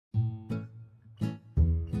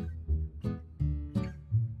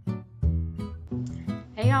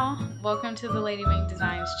Hey y'all, welcome to the Ladywing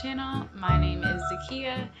Designs channel. My name is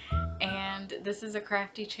Zakia and this is a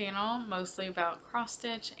crafty channel mostly about cross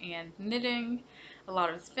stitch and knitting. A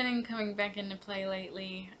lot of spinning coming back into play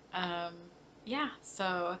lately. Yeah,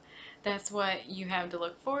 so that's what you have to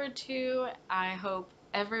look forward to. I hope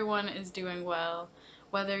everyone is doing well,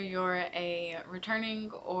 whether you're a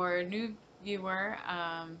returning or new viewer.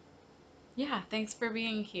 Yeah, thanks for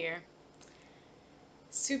being here.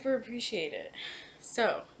 Super appreciate it.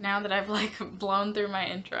 So, now that I've like blown through my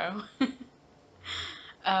intro,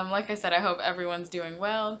 like I said, I hope everyone's doing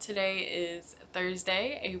well. Today is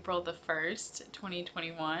Thursday, April the 1st,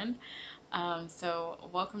 2021. So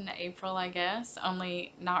welcome to April, I guess.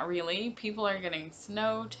 Only not really. People are getting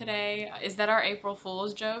snow today. Is that our April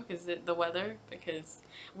Fool's joke? Is it the weather? Because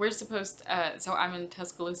we're supposed so I'm in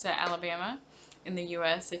Tuscaloosa, Alabama, in the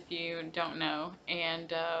US, if you don't know,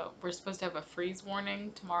 and we're supposed to have a freeze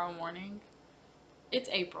warning tomorrow morning. It's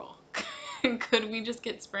April. Could we just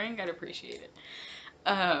get spring? I'd appreciate it.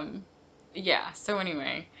 Um, yeah, so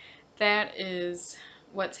anyway, that is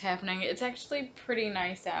what's happening. It's actually pretty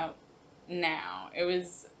nice out now. It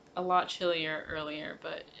was a lot chillier earlier,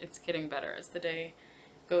 but it's getting better as the day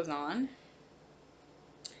goes on.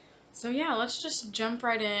 So yeah, let's just jump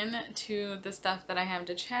right in to the stuff that I have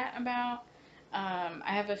to chat about. I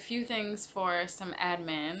have a few things for some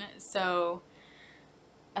admin. So,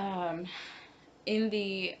 um, in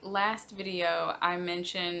the last video, I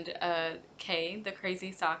mentioned Kay, the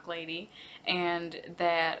crazy sock lady, and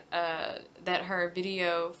that her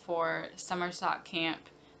video for Summer Sock Camp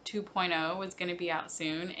 2.0 was going to be out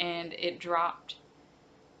soon, and it dropped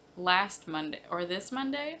last Monday or this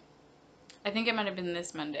Monday. I think it might have been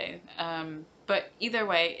this Monday. But either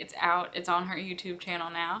way, it's out. It's on her YouTube channel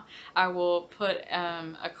now. I will put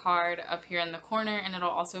a card up here in the corner, and it'll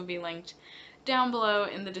also be linked down below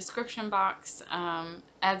in the description box,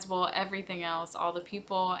 as will everything else. All the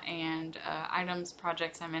people and items,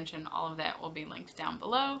 projects I mentioned, all of that will be linked down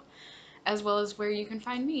below, as well as where you can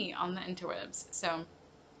find me on the interwebs. So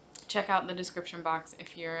check out the description box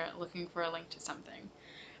if you're looking for a link to something.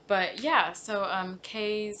 But yeah, so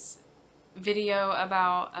Kay's video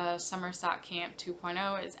about Summer Sock Camp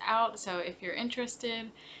 2.0 is out, so if you're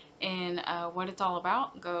interested in what it's all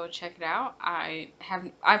about, go check it out. I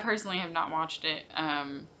personally have not watched it,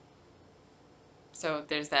 so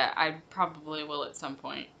there's that. I probably will at some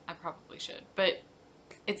point. I probably should, but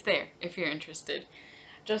it's there if you're interested.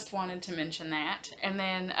 Just wanted to mention that. And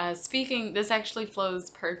then this actually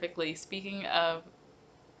flows perfectly. Speaking of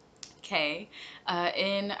Kay,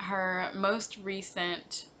 in her most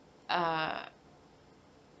recent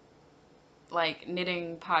like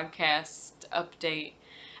knitting podcast update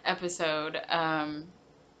episode,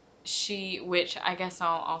 which I guess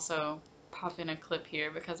I'll also pop in a clip here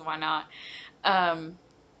because why not? Um,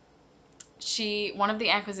 one of the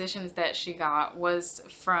acquisitions that she got was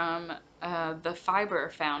from the Fiber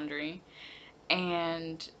Foundry,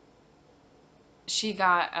 and she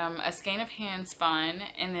got a skein of hand spun,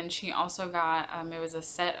 and then she also got it was a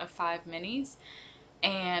set of 5 minis.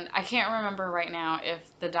 And I can't remember right now if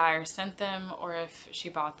the dyer sent them or if she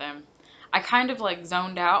bought them. I kind of like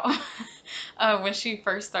zoned out when she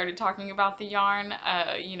first started talking about the yarn.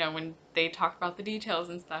 When they talked about the details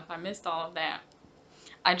and stuff, I missed all of that.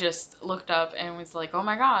 I just looked up and was like, oh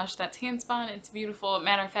my gosh, that's hand spun. It's beautiful.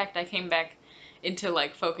 Matter of fact, I came back into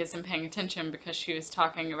like focus and paying attention because she was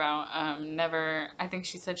talking about I think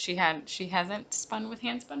she said she hasn't spun with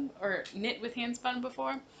hand spun or knit with hand spun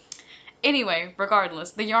before. Anyway,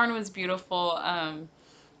 regardless, the yarn was beautiful.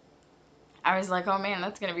 I was like, oh man,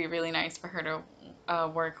 that's going to be really nice for her to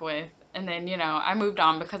work with. And then, I moved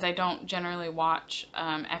on because I don't generally watch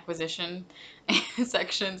acquisition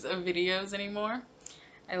sections of videos anymore.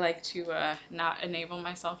 I like to not enable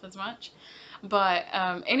myself as much. But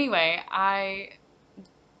anyway, I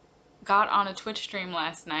got on a Twitch stream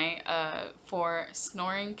last night for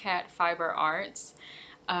Snoring Cat Fiber Arts.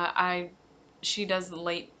 She does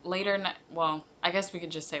later night, well, I guess we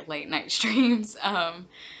could just say late night streams.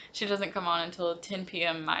 She doesn't come on until 10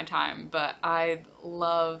 p.m. my time, but I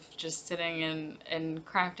love just sitting and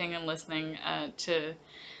crafting and listening to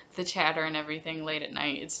the chatter and everything late at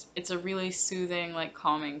night. It's a really soothing, like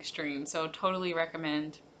calming stream, so totally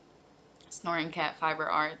recommend Snoring Cat Fiber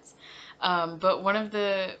Arts. But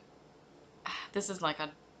this is like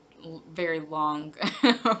a very long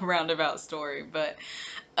roundabout story, but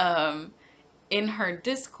in her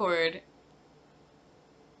Discord,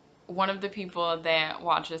 one of the people that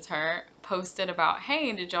watches her posted about,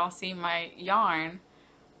 hey, did y'all see my yarn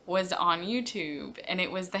was on YouTube? And it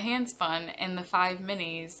was the hand spun and the 5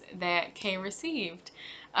 minis that Kay received.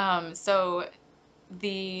 So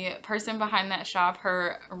the person behind that shop,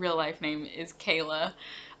 her real life name is Kayla.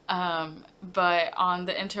 But on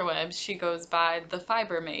the interwebs, she goes by the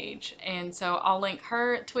Fiber Mage. And so I'll link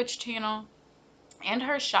her Twitch channel and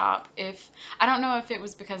her shop. If I don't know if it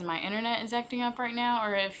was because my internet is acting up right now,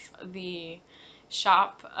 or if the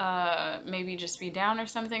shop maybe just be down or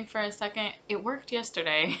something for a second. It worked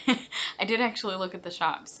yesterday. I did actually look at the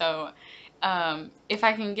shop, so if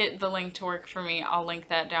I can get the link to work for me, I'll link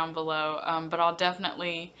that down below. But I'll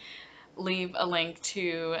definitely leave a link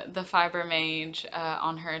to the Fiber Mage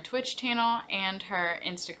on her Twitch channel and her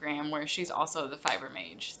Instagram, where she's also the Fiber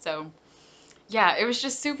Mage. So yeah, it was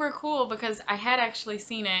just super cool because I had actually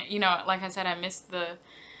seen it. You know, like I said, I missed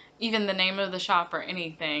even the name of the shop or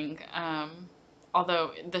anything.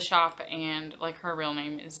 Although the shop and like her real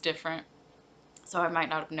name is different, so I might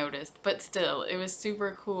not have noticed. But still, it was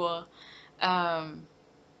super cool um,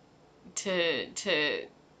 to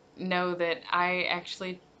know that I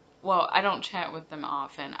actually, well, I don't chat with them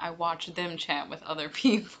often. I watch them chat with other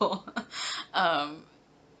people. um,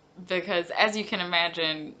 because as you can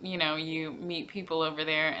imagine, you know, you meet people over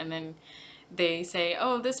there and then they say,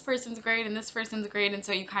 oh, this person's great and this person's great. And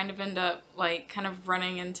so you kind of end up like kind of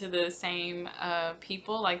running into the same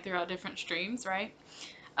people like throughout different streams, right?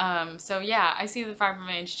 So yeah, I see the Fiber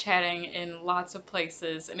Mage chatting in lots of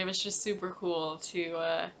places, and it was just super cool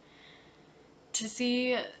to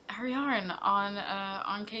see her yarn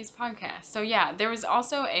on Kay's podcast. So yeah, there was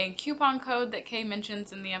also a coupon code that Kay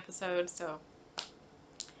mentions in the episode, so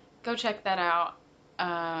go check that out.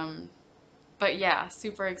 Um, but yeah,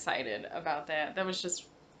 super excited about that. That was just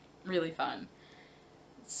really fun.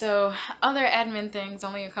 So, other admin things,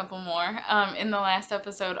 only a couple more. In the last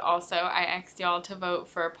episode, also, I asked y'all to vote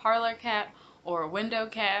for Parlor Cat or Window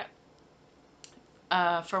Cat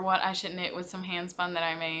for what I should knit with some handspun that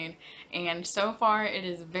I made. And so far, it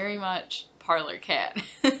is very much Parlor Cat.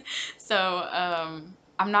 So,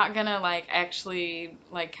 I'm not gonna like actually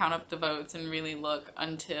like count up the votes and really look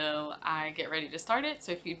until I get ready to start it.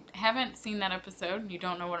 So if you haven't seen that episode and you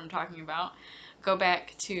don't know what I'm talking about, go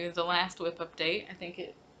back to the last WIP update. I think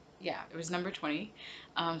yeah, it was number 20.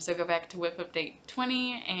 So go back to WIP update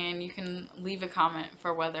 20 and you can leave a comment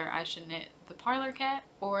for whether I should knit the Parlor Cat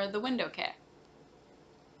or the Window Cat.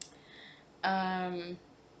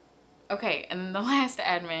 Okay, and then the last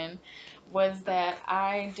admin was that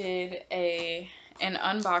I did an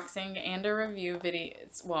unboxing and a review video.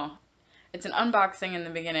 It's an unboxing in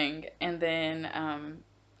the beginning, and then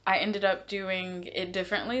I ended up doing it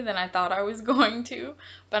differently than I thought I was going to,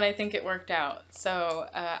 but I think it worked out. So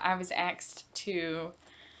I was asked to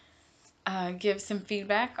give some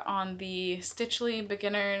feedback on the Stitchly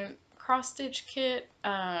Beginner Cross Stitch Kit,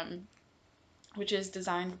 which is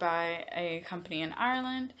designed by a company in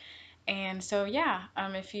Ireland. And so yeah,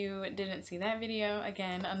 if you didn't see that video,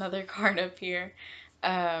 again, another card up here.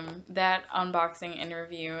 That unboxing and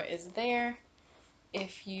review is there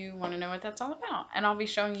if you want to know what that's all about. And I'll be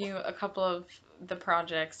showing you a couple of the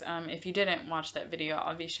projects. If you didn't watch that video,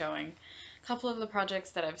 I'll be showing a couple of the projects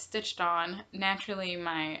that I've stitched on. Naturally,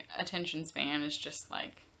 my attention span is just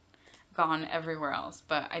like gone everywhere else,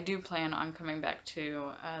 but I do plan on coming back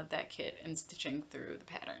to that kit and stitching through the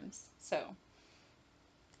patterns. So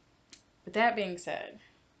with that being said,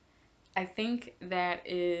 I think that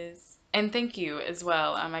is, and thank you as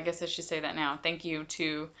well. I guess I should say that now. Thank you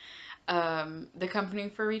to the company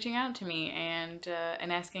for reaching out to me and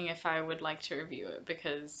asking if I would like to review it,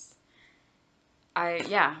 because I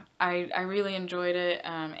really enjoyed it.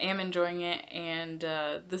 Am enjoying it, and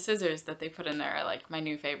the scissors that they put in there are like my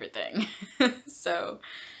new favorite thing. So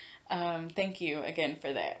thank you again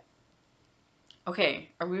for that. Okay,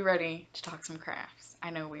 are we ready to talk some crafts? I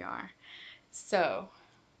know we are. So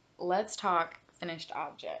let's talk finished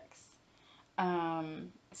objects.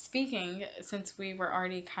 Speaking, since we were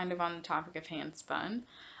already kind of on the topic of hand spun,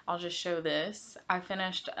 I'll just show this. I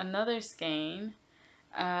finished another skein.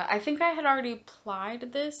 I think I had already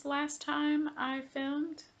plied this last time I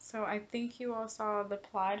filmed, so I think you all saw the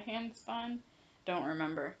plied hand spun. Don't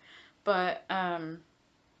remember. But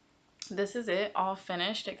this is it, all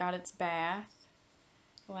finished. It got its bath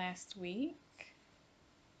last week.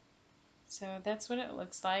 So that's what it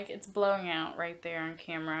looks like. It's blowing out right there on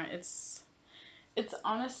camera. It's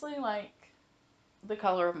honestly like the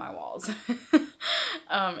color of my walls.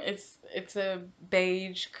 It's a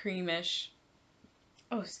beige creamish.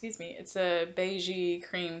 Oh, excuse me. It's a beigey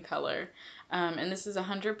cream color. And this is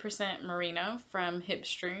 100% merino from Hip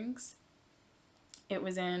Strings. It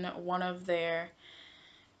was in one of their,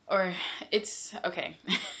 or it's, okay.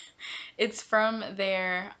 It's from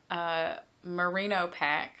their merino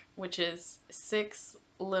pack, which is 6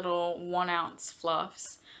 little 1 ounce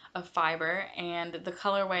fluffs of fiber, and the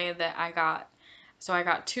colorway that I got, so I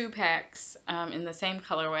got 2 packs in the same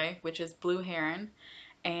colorway, which is Blue Heron,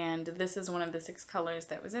 and this is one of the 6 colors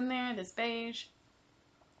that was in there, this beige.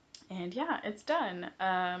 And yeah, it's done.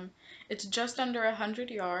 It's just under 100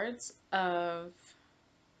 yards of,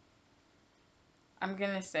 I'm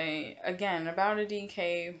gonna say, again, about a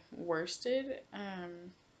DK worsted,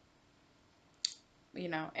 you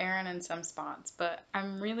know, Aran in some spots, but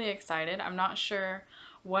I'm really excited. I'm not sure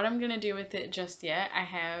what I'm gonna do with it just yet. I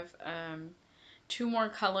have 2 more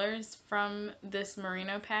colors from this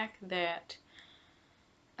merino pack that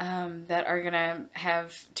are gonna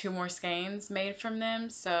have 2 more skeins made from them,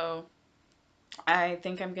 so I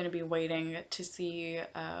think I'm gonna be waiting to see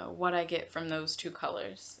what I get from those 2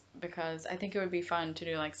 colors, because I think it would be fun to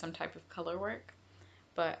do like some type of color work.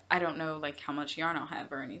 But I don't know like how much yarn I'll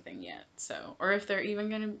have or anything yet, so, or if they're even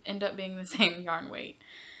gonna end up being the same yarn weight.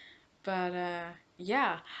 But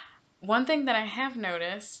yeah, one thing that I have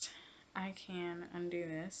noticed, I can undo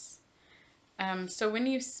this. So when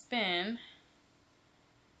you spin,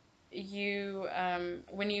 you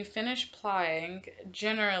when you finish plying,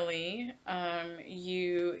 generally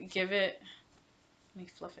you give it, let me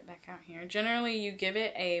fluff it back out here. Generally you give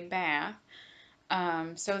it a bath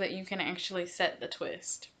so that you can actually set the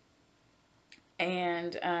twist.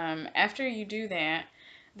 And after you do that,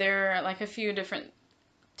 there are like a few different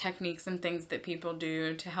techniques and things that people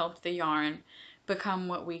do to help the yarn become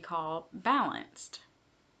what we call balanced.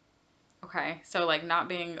 Okay, so like not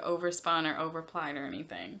being overspun or overplied or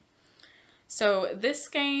anything. So this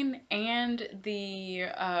skein and the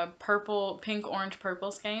pink, orange,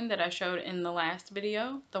 purple skein that I showed in the last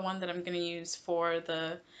video, the one that I'm going to use for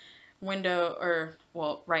the window, or,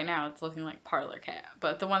 well, right now it's looking like parlor cat,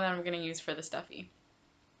 but the one that I'm going to use for the stuffy.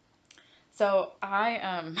 So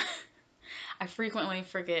I I frequently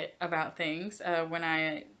forget about things when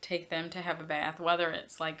I take them to have a bath, whether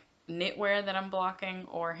it's like knitwear that I'm blocking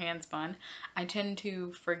or hand spun. I tend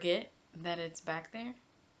to forget that it's back there.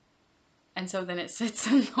 And so then it sits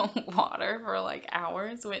in the water for like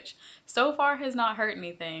hours, which so far has not hurt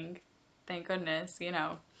anything. Thank goodness, you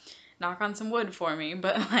know, knock on some wood for me.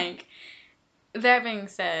 But like, that being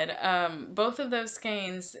said, both of those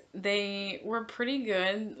skeins, they were pretty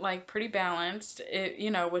good, like pretty balanced. It, you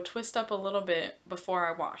know, would twist up a little bit before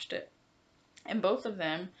I washed it. And both of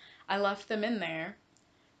them, I left them in there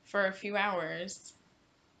for a few hours.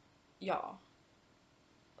 Y'all,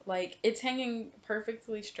 like, it's hanging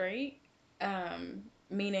perfectly straight,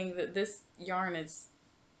 meaning that this yarn is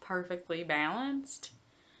perfectly balanced.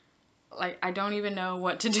 Like, I don't even know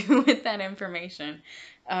what to do with that information.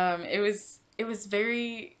 It was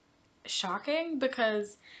very shocking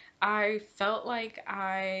because I felt like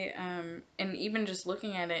and even just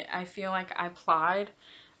looking at it, I feel like I plied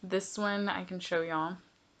this one. I can show y'all.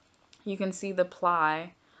 You can see the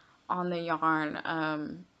ply on the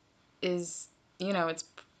yarn is, you know,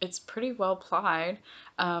 it's pretty well plied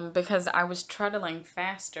because I was treadling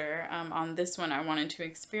faster on this one. I wanted to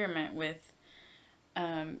experiment with,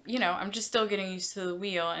 you know, I'm just still getting used to the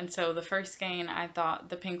wheel, and so the first skein, I thought,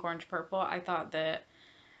 the pink, orange, purple, I thought that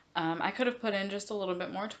I could have put in just a little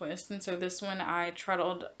bit more twist, and so this one I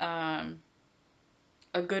treadled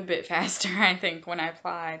a good bit faster, I think, when I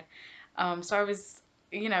plied. So I was,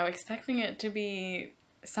 you know, expecting it to be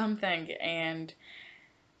something, and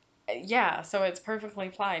yeah, so it's perfectly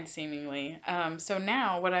plied seemingly. So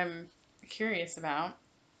now what I'm curious about,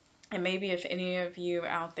 and maybe if any of you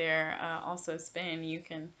out there also spin, you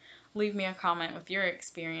can leave me a comment with your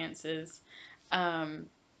experiences. But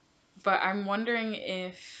I'm wondering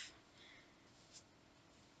if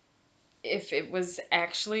it was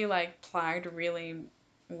actually like plied really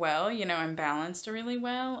well, you know, and balanced really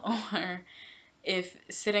well, or if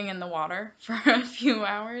sitting in the water for a few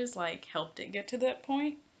hours like helped it get to that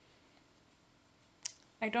point.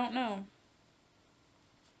 I don't know.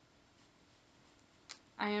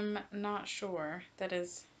 I am not sure. That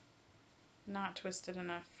is not twisted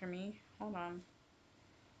enough for me. Hold on.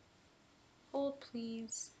 Hold,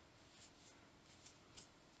 please.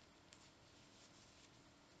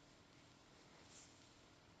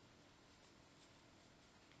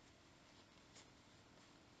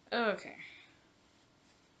 Okay.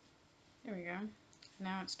 There we go.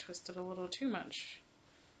 Now it's twisted a little too much.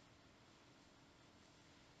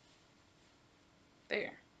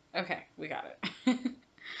 There. Okay, we got it.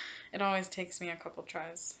 It always takes me a couple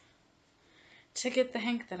tries to get the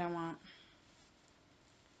hank that I want.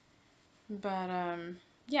 But,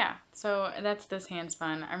 yeah, so that's this hand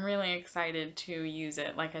spun. I'm really excited to use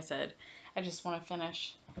it. Like I said, I just want to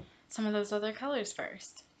finish some of those other colors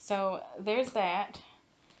first. So there's that.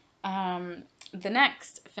 The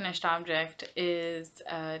next finished object is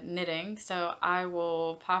knitting, so I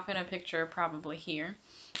will pop in a picture probably here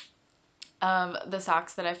of the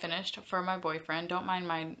socks that I finished for my boyfriend. Don't mind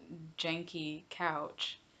my janky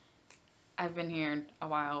couch. I've been here a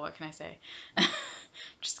while, what can I say?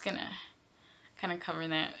 Just gonna kind of cover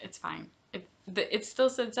that. It's fine. It still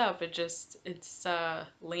sits up. It's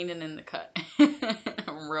leaning in the cut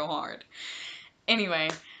real hard. Anyway,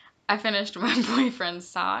 I finished my boyfriend's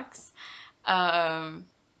socks. Um,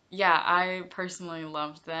 yeah, I personally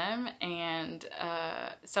loved them, and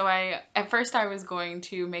so at first I was going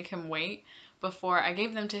to make him wait before I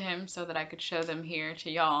gave them to him so that I could show them here to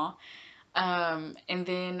y'all. And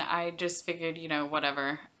then I just figured, you know,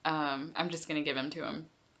 whatever. I'm just gonna give them to him.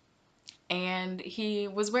 And he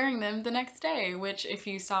was wearing them the next day, which if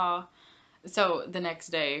you saw, so the next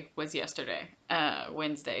day was yesterday,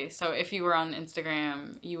 Wednesday. So if you were on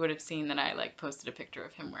Instagram, you would have seen that I like posted a picture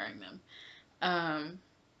of him wearing them. Um,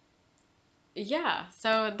 yeah,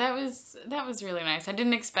 so that was really nice. I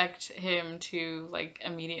didn't expect him to like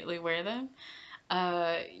immediately wear them.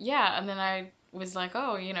 Yeah, and then I was like,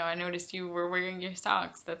 "Oh, you know, I noticed you were wearing your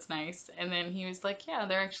socks. That's nice." And then he was like, "Yeah,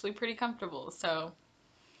 they're actually pretty comfortable." So,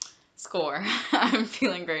 score. I'm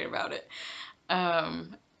feeling great about it.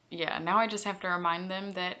 Um, yeah, now I just have to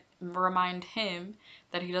remind him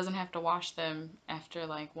that he doesn't have to wash them after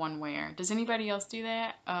like one wear. Does anybody else do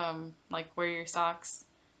that? Like wear your socks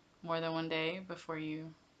more than one day before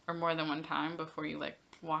you, or more than one time before you like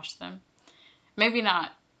wash them? Maybe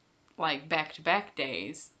not like back to back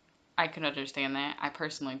days. I can understand that. I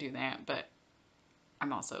personally do that, but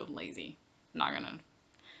I'm also lazy. Not gonna.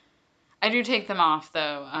 I do take them off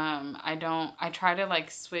though. I don't. I try to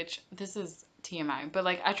like switch. This is TMI, but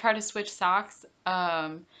like I try to switch socks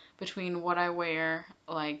between what I wear,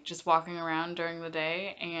 like just walking around during the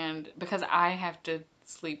day, and because I have to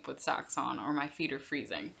sleep with socks on or my feet are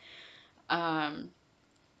freezing. Um,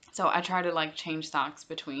 so I try to like change socks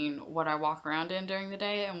between what I walk around in during the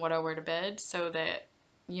day and what I wear to bed so that,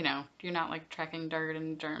 you know, you're not like tracking dirt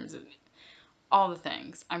and germs and all the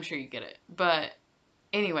things. I'm sure you get it. But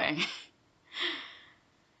anyway,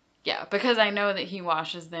 yeah, because I know that he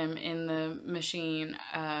washes them in the machine,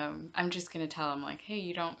 I'm just going to tell him, like, hey,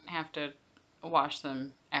 you don't have to wash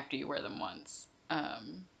them after you wear them once.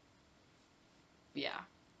 Yeah.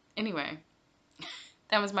 Anyway,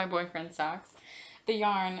 that was my boyfriend's socks. The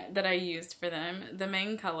yarn that I used for them, the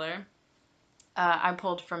main color, I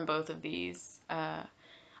pulled from both of these. I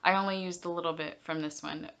only used a little bit from this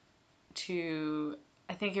one to,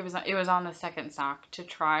 I think it was on the second sock to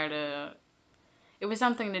try to, it was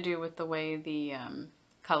something to do with the way the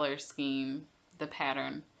color scheme, the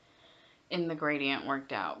pattern in the gradient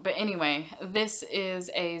worked out. But anyway, this is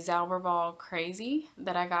a Zauberball Crazy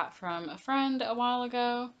that I got from a friend a while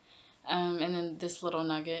ago. And then this little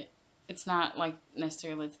nugget, it's not like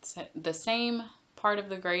necessarily the same part of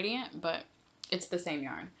the gradient, but it's the same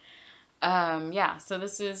yarn. Yeah, so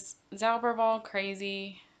this is Zauberball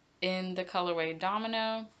Crazy in the colorway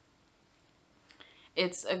Domino.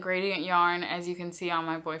 It's a gradient yarn, as you can see on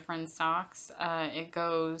my boyfriend's socks. It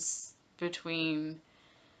goes between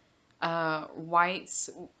whites,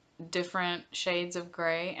 different shades of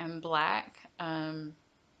gray, and black.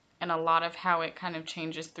 And a lot of how it kind of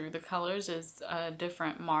changes through the colors is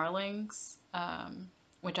different marlings,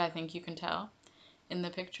 which I think you can tell in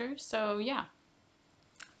the picture. So yeah,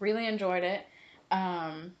 really enjoyed it.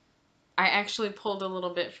 I actually pulled a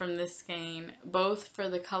little bit from this skein, both for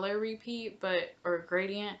the color repeat, or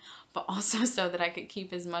gradient, but also so that I could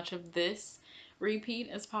keep as much of this repeat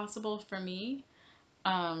as possible for me,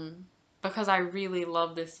 because I really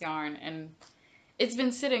love this yarn, and it's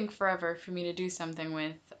been sitting forever for me to do something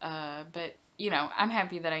with, but you know, I'm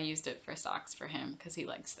happy that I used it for socks for him because he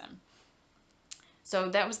likes them. So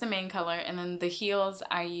that was the main color, and then the heels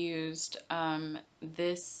I used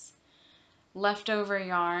this leftover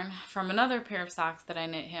yarn from another pair of socks that I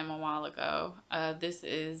knit him a while ago. This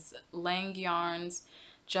is Lang Yarn's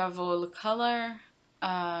Javol color,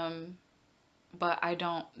 but I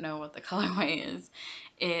don't know what the colorway is.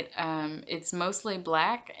 It's mostly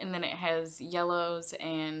black, and then it has yellows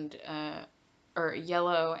and or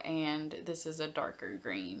yellow, and this is a darker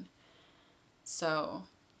green. So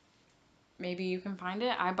maybe you can find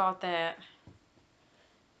it. I bought that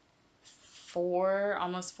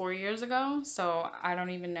almost 4 years ago, so I don't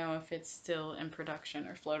even know if it's still in production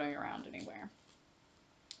or floating around anywhere.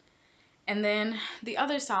 And then the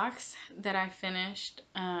other socks that I finished,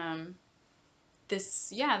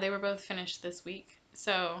 they were both finished this week.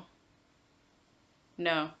 So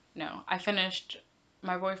no, I finished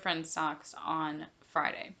my boyfriend's socks on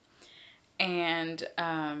Friday. And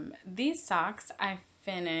these socks I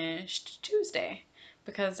finished Tuesday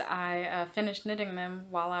because I finished knitting them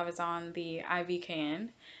while I was on the IVKN,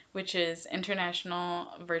 which is International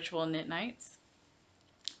Virtual Knit Nights.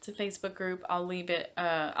 It's a Facebook group. I'll link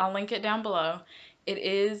it down below. It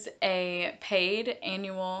is a paid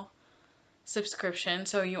annual subscription,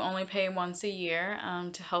 so you only pay once a year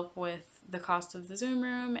to help with the cost of the Zoom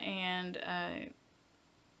room and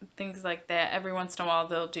things like that. Every once in a while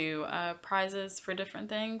they'll do prizes for different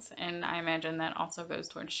things, and I imagine that also goes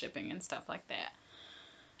towards shipping and stuff like that.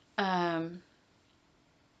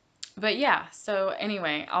 But yeah, so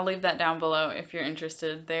anyway, I'll leave that down below if you're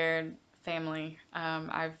interested. They're family.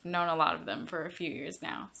 I've known a lot of them for a few years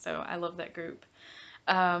now, so I love that group.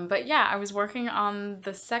 But yeah, I was working on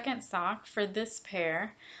the second sock for this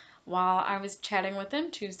pair while I was chatting with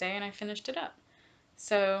them Tuesday, and I finished it up.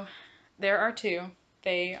 So there are two.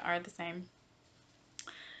 They are the same.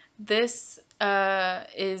 This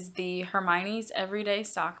is the Hermione's Everyday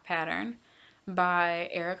Sock Pattern by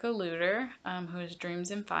Erica Luder, who is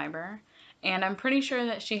Dreams in Fiber. And I'm pretty sure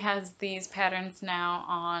that she has these patterns now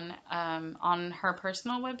on her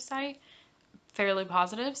personal website, fairly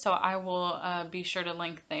positive, so I will be sure to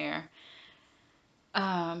link there.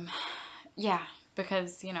 Yeah,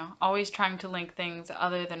 because, you know, always trying to link things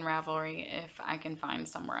other than Ravelry if I can find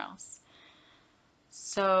somewhere else.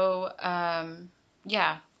 So,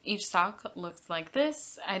 yeah, each sock looks like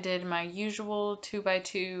this. I did my usual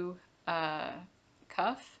 2x2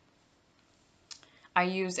 cuff. I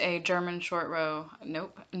use a German short row,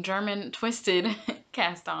 German twisted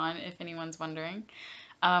cast on, if anyone's wondering.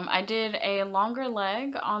 I did a longer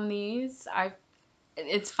leg on these.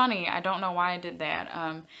 It's funny, I don't know why I did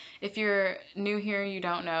that. If you're new here, you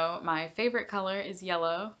don't know, my favorite color is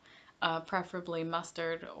yellow, preferably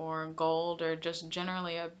mustard or gold or just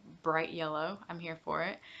generally a bright yellow. I'm here for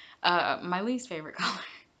it. My least favorite color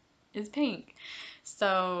is pink.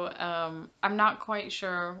 So I'm not quite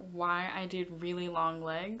sure why I did really long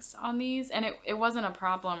legs on these, and it wasn't a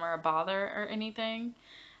problem or a bother or anything.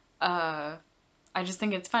 I just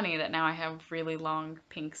think it's funny that now I have really long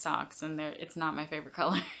pink socks and it's not my favorite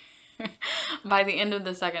color. By the end of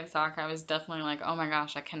the second sock, I was definitely like, oh my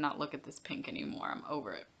gosh, I cannot look at this pink anymore. I'm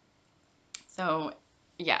over it. So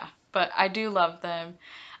yeah, but I do love them.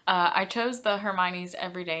 I chose the Hermione's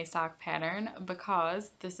Everyday Sock pattern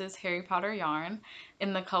because this is Harry Potter yarn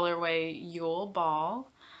in the colorway Yule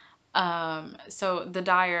Ball. So the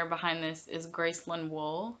dyer behind this is Graceland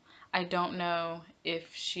Wool. I don't know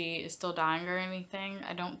if she is still dyeing or anything.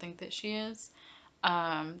 I don't think that she is.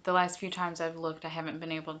 The last few times I've looked, I haven't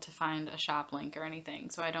been able to find a shop link or anything,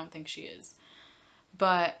 so I don't think she is.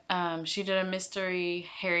 But she did a mystery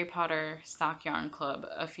Harry Potter stock yarn club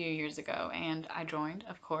a few years ago, and I joined,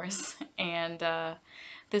 of course. And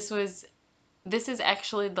this is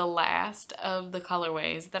actually the last of the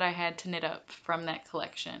colorways that I had to knit up from that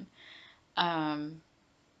collection.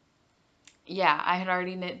 Yeah, I had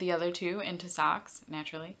already knit the other two into socks,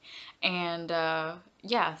 naturally. And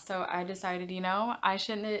yeah, so I decided, you know, I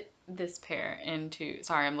should knit this pair into,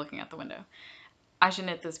 sorry, I'm looking out the window. I should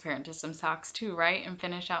knit this pair into some socks too, right? And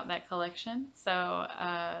finish out that collection. So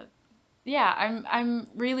yeah, I'm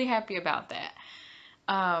really happy about that.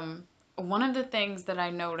 One of the things that I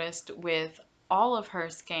noticed with all of her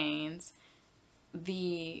skeins,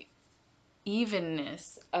 the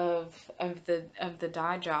evenness of the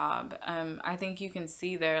dye job. I think you can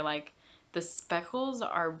see there, like, the speckles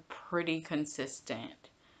are pretty consistent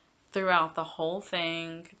throughout the whole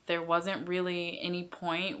thing. There wasn't really any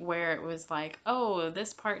point where it was like, oh,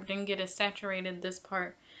 this part didn't get as saturated, this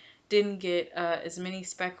part didn't get as many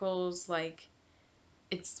speckles. Like,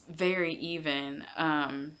 it's very even,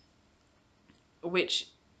 which,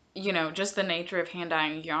 you know, just the nature of hand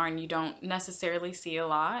dyeing yarn, you don't necessarily see a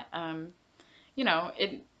lot. You know,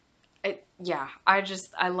 yeah,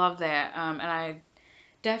 I love that. And I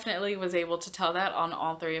definitely was able to tell that on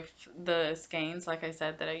all three of the skeins, like I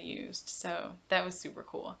said, that I used. So that was super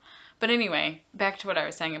cool. But anyway, back to what I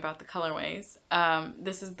was saying about the colorways.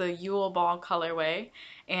 This is the Yule Ball colorway,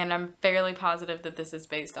 and I'm fairly positive that this is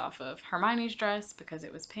based off of Hermione's dress because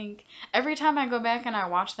it was pink. Every time I go back and I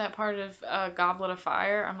watch that part of Goblet of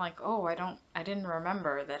Fire, I'm like, oh, I didn't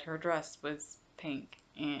remember that her dress was pink.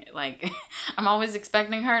 And, like, I'm always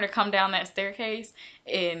expecting her to come down that staircase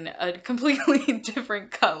in a completely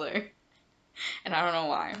different color. And I don't know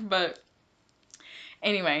why, but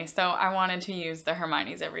anyway, so I wanted to use the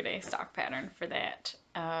Hermione's Everyday Stock pattern for that.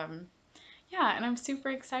 Yeah, and I'm super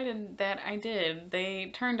excited that I did.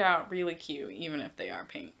 They turned out really cute, even if they are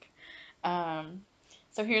pink.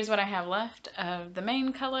 So here's what I have left of the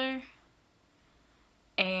main color.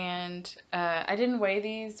 And I didn't weigh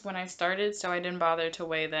these when I started, so I didn't bother to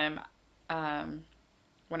weigh them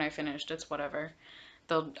when I finished. It's whatever.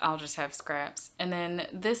 I'll just have scraps. And then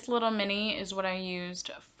this little mini is what I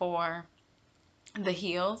used for the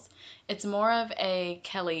heels. It's more of a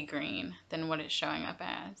Kelly green than what it's showing up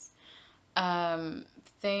as.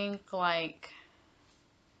 Think like,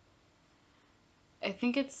 I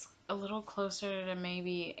think it's a little closer to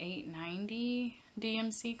maybe 890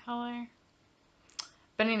 DMC color.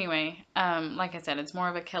 But anyway, like I said, it's more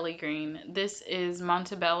of a Kelly green. This is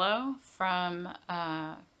Montebello from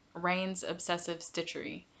Rain's Obsessive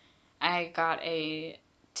Stitchery. I got a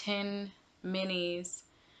 10 minis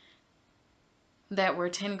that were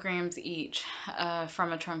 10 grams each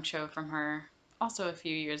from a trunk show from her also a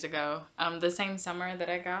few years ago, the same summer that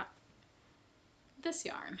I got this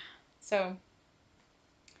yarn. So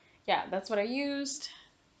yeah, that's what I used.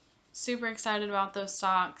 Super excited about those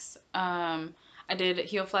socks. I did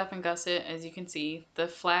heel flap and gusset, as you can see. The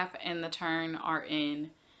flap and the turn are in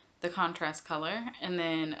the contrast color, and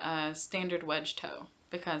then standard wedge toe,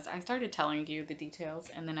 because I started telling you the details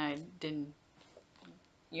and then I didn't,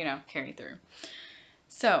 you know, carry through.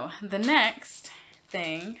 So the next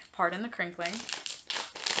thing, pardon the crinkling,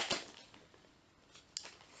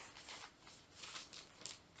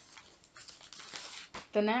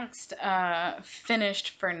 the next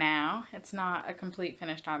finished for now, it's not a complete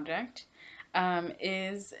finished object,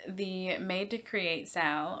 is the Made to Create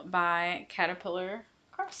Sal by Caterpillar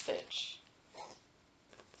Cross Stitch.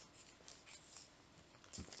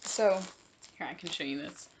 So here, I can show you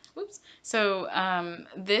this. Whoops. So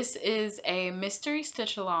this is a mystery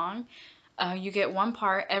stitch along. You get one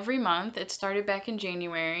part every month. It started back in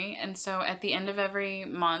January, and so at the end of every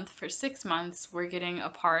month for 6 months, we're getting a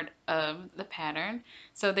part of the pattern.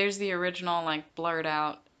 So there's the original, like, blurred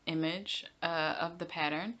out image of the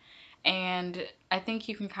pattern, and I think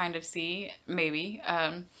you can kind of see, maybe,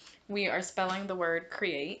 we are spelling the word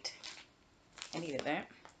create. I needed that.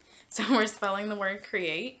 So we're spelling the word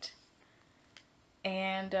create,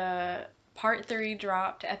 and part 3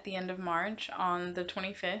 dropped at the end of March on the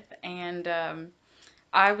 25th, and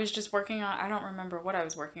I was just working on, I don't remember what I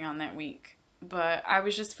was working on that week, but I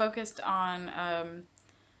was just focused on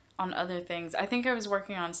other things. I think I was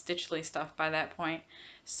working on Stitchly stuff by that point.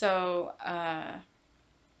 So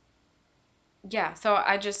yeah, so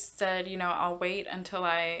I just said, you know, I'll wait until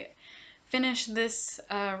I finish this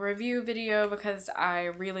review video, because I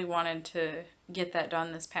really wanted to get that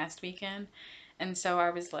done this past weekend. And so I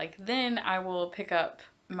was like, then I will pick up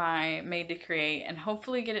my Made to Create and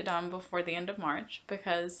hopefully get it done before the end of March,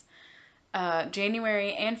 because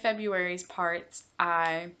January and February's parts,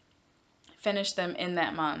 I finished them in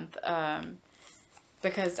that month,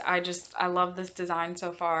 because I love this design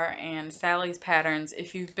so far, and Sally's patterns,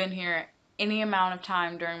 if you've been here any amount of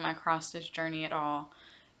time during my cross stitch journey at all,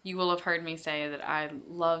 you will have heard me say that I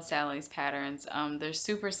love Sally's patterns. They're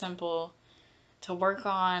super simple to work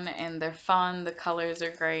on, and they're fun. The colors are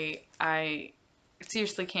great. I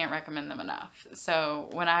seriously can't recommend them enough. So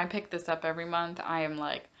when I pick this up every month, I am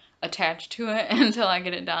like attached to it until I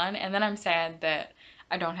get it done, and then I'm sad that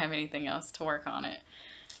I don't have anything else to work on it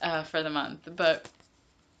for the month. But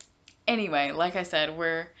anyway, like I said,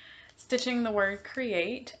 we're stitching the word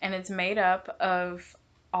create, and it's made up of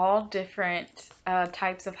all different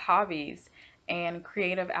types of hobbies and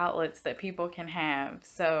creative outlets that people can have.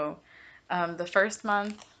 So the first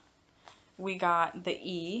month we got the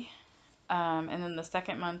E, and then the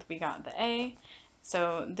second month we got the A.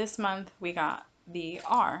 So this month we got the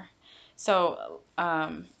R. So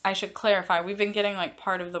I should clarify, we've been getting like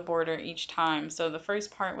part of the border each time. So the first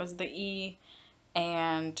part was the E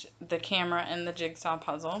and the camera and the jigsaw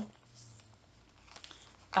puzzle.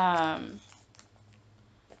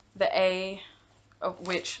 The A,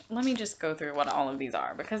 which, let me just go through what all of these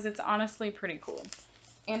are, because it's honestly pretty cool.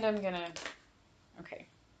 And I'm gonna, okay,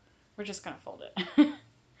 we're just gonna fold it.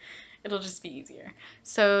 It'll just be easier.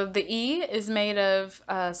 So the E is made of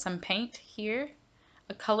some paint here,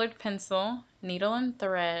 a colored pencil, needle and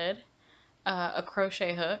thread, a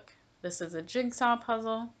crochet hook. This is a jigsaw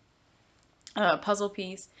puzzle, puzzle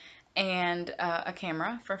piece, and a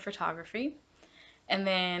camera for photography. And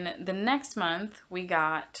then the next month we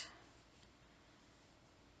got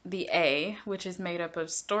the A, which is made up of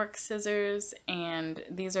stork scissors, and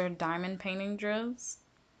these are diamond painting drills.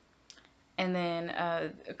 And then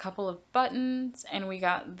a couple of buttons, and we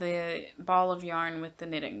got the ball of yarn with the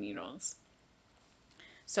knitting needles.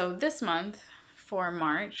 So this month, for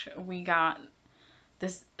March, we got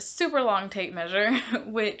this super long tape measure,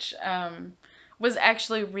 which was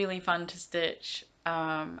actually really fun to stitch.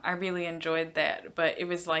 I really enjoyed that, but it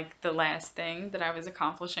was like the last thing that I was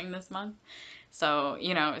accomplishing this month. So,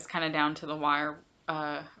 you know, it's kind of down to the wire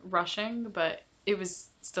rushing, but it was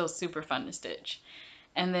still super fun to stitch.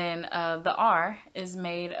 And then the R is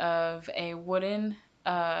made of a wooden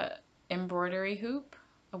embroidery hoop,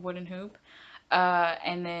 a wooden hoop,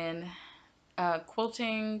 and then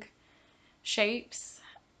quilting shapes,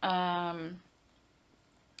 um,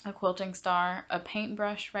 a quilting star, a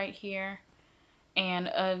paintbrush right here, and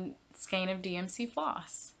a skein of DMC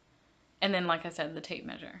floss. And then, like I said, the tape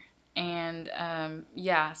measure. And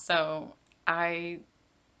yeah, so I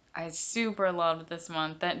I super loved this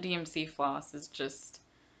month. That DMC floss is just,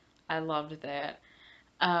 I loved that.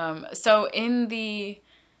 So in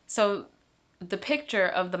so the picture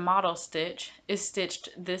of the model stitch is stitched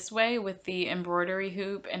this way with the embroidery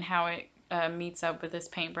hoop and how it meets up with this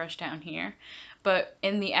paintbrush down here. But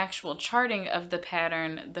in the actual charting of the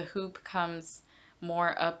pattern, the hoop comes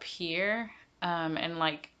more up here, and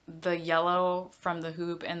like the yellow from the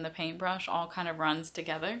hoop and the paintbrush all kind of runs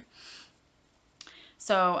together.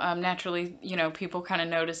 So naturally, you know, people kind of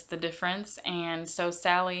noticed the difference. And so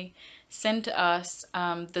Sally sent us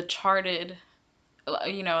the charted,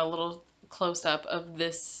 you know, a little close up of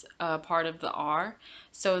this part of the R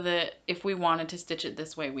so that if we wanted to stitch it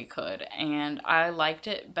this way, we could. And I liked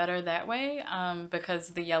it better that way because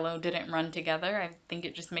the yellow didn't run together. I think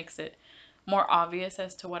it just makes it more obvious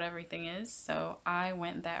as to what everything is. So I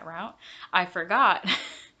went that route. I forgot.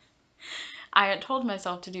 I had told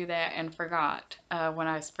myself to do that and forgot when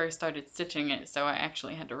I first started stitching it, so I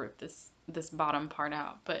actually had to rip this bottom part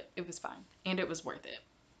out, but it was fine and it was worth it.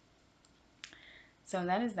 So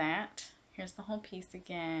that is that. Here's the whole piece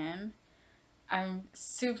again. I'm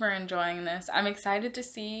super enjoying this. I'm excited to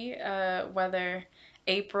see whether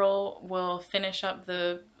April will finish up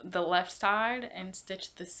the left side and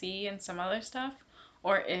stitch the C and some other stuff,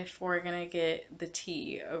 or if we're gonna get the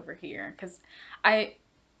T over here. Because I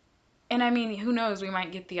and I mean, who knows, we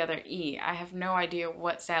might get the other E. I have no idea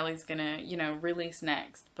what Sally's gonna, you know, release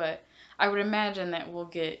next, but I would imagine that we'll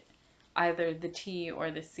get either the T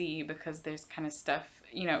or the C because there's kind of stuff,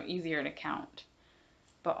 you know, easier to count.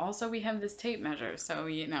 But also we have this tape measure, so,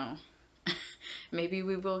 you know, maybe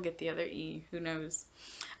we will get the other E, who knows.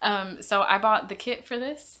 So I bought the kit for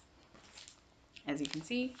this, as you can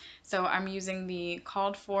see. So I'm using the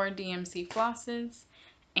called for DMC flosses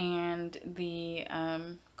and the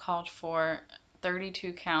called for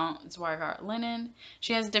 32 count Zweigart linen.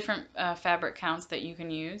 She has different fabric counts that you can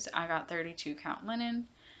use. I got 32 count linen.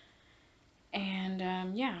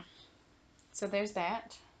 And yeah, so there's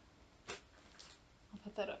that. I'll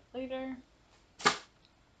put that up later.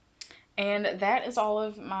 And that is all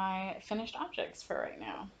of my finished objects for right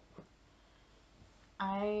now.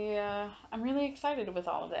 I'm really excited with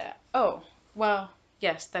all of that. Oh, well,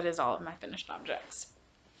 yes, that is all of my finished objects.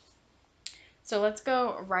 So let's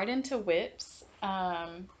go right into WIPs.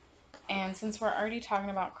 And since we're already talking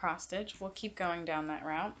about cross stitch, we'll keep going down that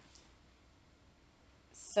route.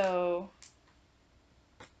 So,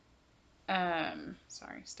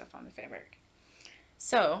 sorry, stuff on the fabric.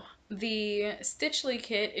 So the Stitchly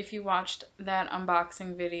kit, if you watched that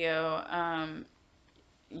unboxing video,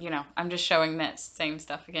 you know, I'm just showing that same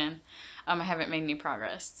stuff again. I haven't made any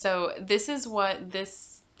progress. So this is what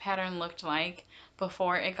this pattern looked like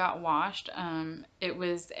before it got washed.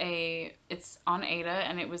 It's on Aida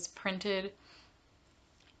and it was printed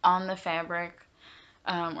on the fabric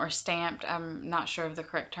or stamped. I'm not sure of the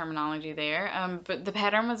correct terminology there, but the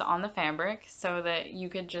pattern was on the fabric so that you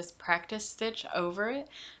could just practice stitch over it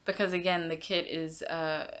because again the kit is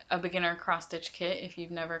a beginner cross stitch kit if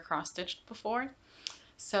you've never cross stitched before.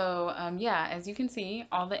 So yeah, as you can see,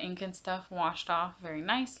 all the ink and stuff washed off very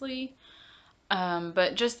nicely.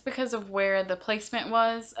 But just because of where the placement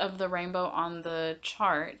was of the rainbow on the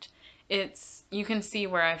chart, you can see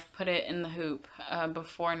where I've put it in the hoop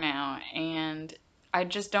before now, and I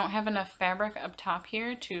just don't have enough fabric up top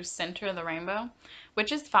here to center the rainbow,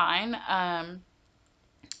 which is fine.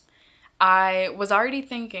 I was already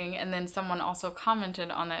thinking, and then someone also commented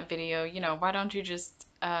on that video, you know, why don't you just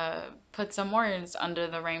put some words under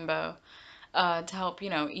the rainbow to help, you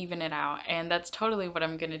know, even it out. And that's totally what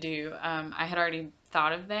I'm going to do. I had already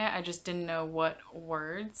thought of that. I just didn't know what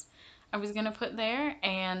words I was going to put there.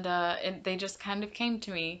 And they just kind of came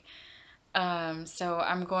to me. So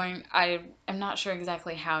I am not sure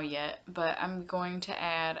exactly how yet, but I'm going to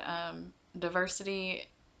add diversity,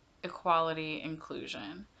 equality,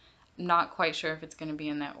 inclusion. I'm not quite sure if it's going to be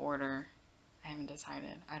in that order. I haven't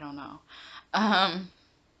decided. I don't know.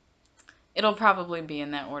 It'll probably be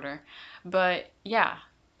in that order. But yeah,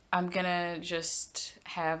 I'm gonna just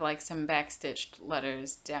have like some backstitched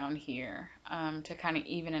letters down here to kind of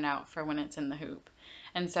even it out for when it's in the hoop.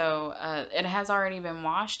 And so it has already been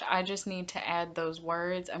washed. I just need to add those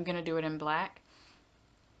words. I'm gonna do it in black.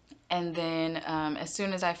 And then as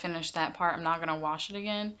soon as I finish that part, I'm not gonna wash it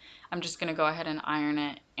again. I'm just gonna go ahead and iron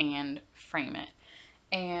it and frame it.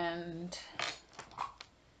 And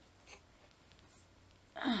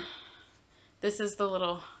this is the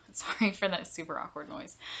little, sorry for that super awkward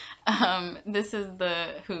noise. This is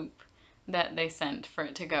the hoop that they sent for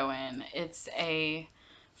it to go in. It's a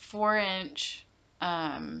 4-inch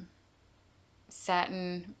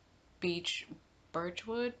satin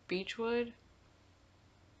beechwood,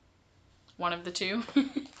 one of the two.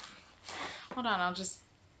 Hold on,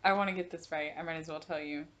 I want to get this right. I might as well tell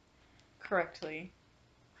you correctly.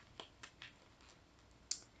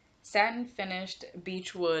 Satin finished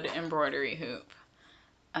beechwood embroidery hoop.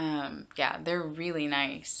 Yeah, they're really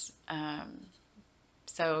nice.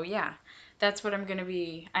 So yeah, that's what I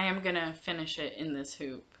am gonna finish it in this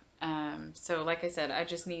hoop. So like I said, I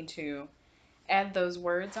just need to add those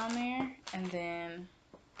words on there and then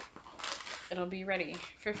it'll be ready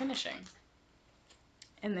for finishing.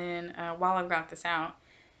 And then while I've got this out,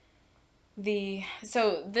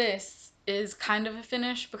 so this is kind of a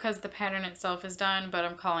finish because the pattern itself is done, but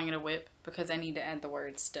I'm calling it a WIP because I need to add the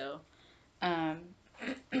words still. And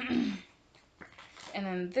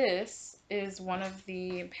then this is one of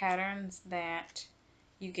the patterns that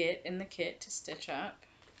you get in the kit to stitch up.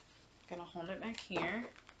 I'm gonna hold it back here.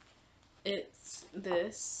 It's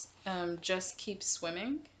this, Just Keep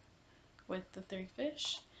Swimming with the 3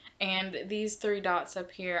 fish. And these 3 dots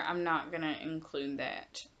up here, I'm not gonna include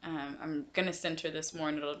that. I'm gonna center this more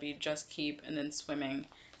and it'll be Just Keep and then Swimming.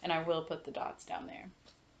 And I will put the dots down there.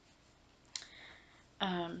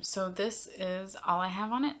 So this is all I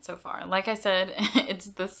have on it so far. Like I said, it's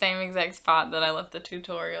the same exact spot that I left the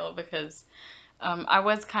tutorial because I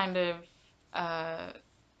was kind of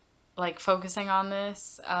like focusing on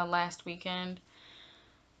this last weekend.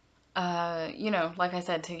 You know, like I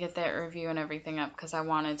said, to get that review and everything up because I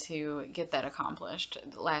wanted to get that accomplished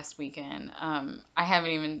last weekend. I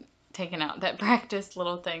haven't even taken out that practice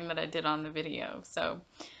little thing that I did on the video. So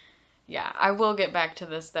yeah, I will get back to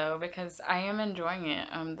this though because I am enjoying it.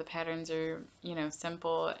 The patterns are, you know,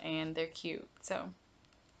 simple and they're cute. So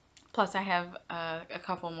plus I have a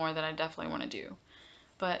couple more that I definitely want to do.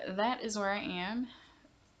 But that is where I am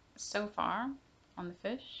so far on the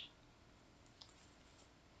fish.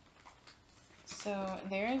 So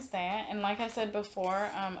there is that. And like I said before,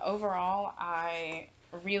 overall I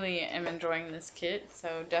really am enjoying this kit.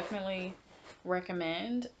 So definitely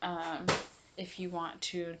recommend. If you want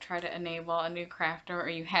to try to enable a new crafter or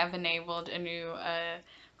you have enabled a new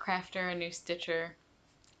crafter, a new stitcher,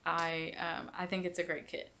 I think it's a great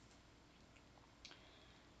kit.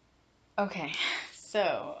 Okay,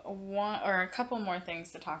 so a couple more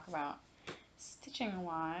things to talk about. Stitching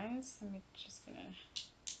wise, I'm just gonna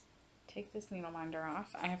take this needle minder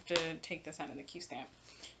off. I have to take this out of the Q-stamp.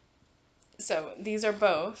 So these are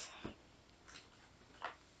both,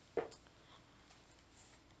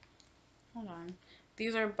 hold on.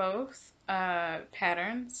 These are both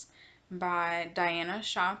patterns by Diana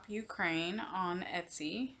Shop Ukraine on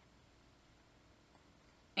Etsy.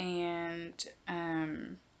 And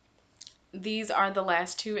these are the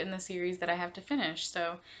last 2 in the series that I have to finish.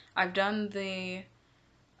 So I've done the,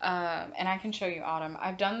 and I can show you autumn.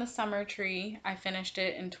 I've done the summer tree. I finished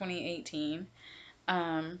it in 2018.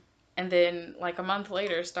 And then like a month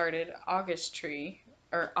later started August tree,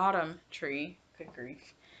 or autumn tree, good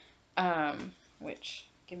grief. Which,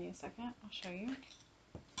 give me a second, I'll show you.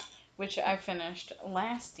 Which I finished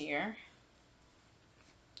last year.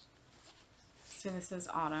 So this is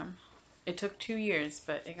autumn. It took 2 years,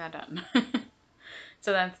 but it got done.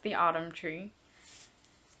 So that's the autumn tree.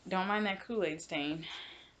 Don't mind that Kool-Aid stain.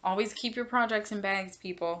 Always keep your projects in bags,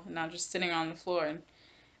 people, not just sitting on the floor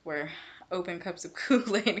where open cups of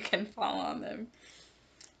Kool-Aid can fall on them.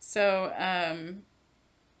 So,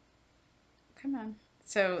 come on.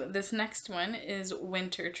 So this next one is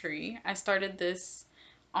Winter Tree. I started this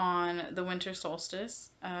on the winter solstice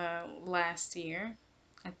last year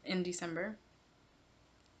in December.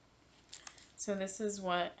 So this is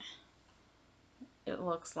what it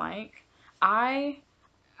looks like. I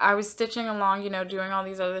was stitching along, you know, doing all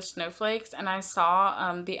these other snowflakes, and I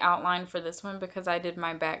saw the outline for this one because I did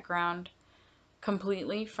my background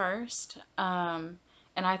completely first. And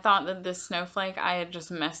I thought that this snowflake, I had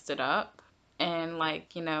just messed it up and,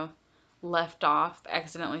 like, you know, left off,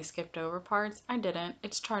 accidentally skipped over parts. I didn't.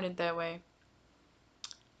 It's charted that way.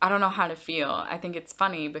 I don't know how to feel. I think it's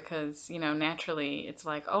funny because, you know, naturally it's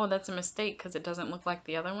like, oh, that's a mistake because it doesn't look like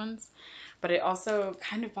the other ones. But it also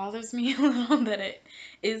kind of bothers me a little that it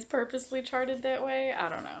is purposely charted that way. I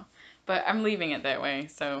don't know. But I'm leaving it that way,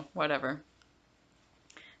 so whatever.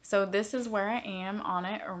 So this is where I am on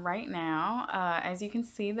it right now. As you can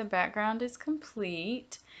see, the background is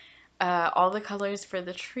complete. All the colors for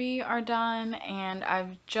the tree are done, and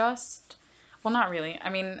I've just, well, not really. I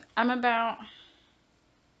mean, I'm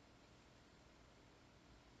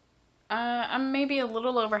maybe a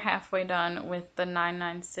little over halfway done with the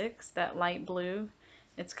 996, that light blue.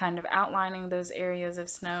 It's kind of outlining those areas of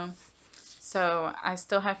snow. So I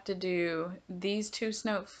still have to do these two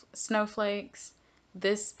snowflakes,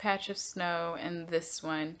 this patch of snow, and this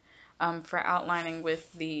one for outlining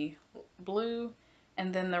with the blue.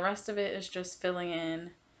 And then the rest of it is just filling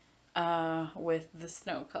in with the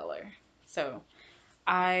snow color. So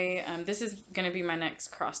this is going to be my next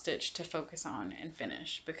cross stitch to focus on and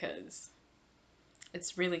finish because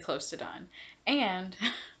it's really close to done. And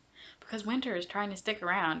because winter is trying to stick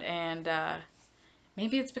around, and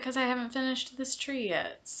maybe it's because I haven't finished this tree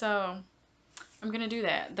yet. So I'm going to do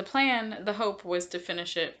that. The plan, the hope was to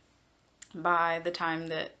finish it by the time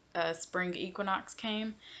that spring equinox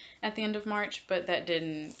came at the end of March, but that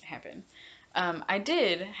didn't happen. I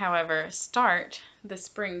did, however, start the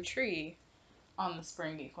spring tree on the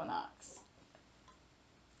spring equinox.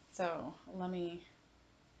 So let me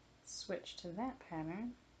switch to that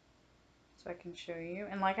pattern so I can show you.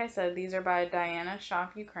 And like I said, these are by Diana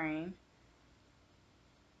Shop Ukraine.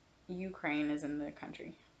 Ukraine is in the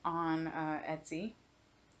country, on Etsy.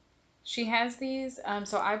 She has these,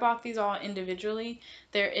 so I bought these all individually.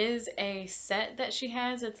 There is a set that she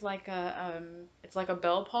has. It's like a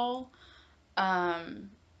bell pull,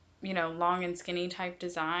 you know, long and skinny type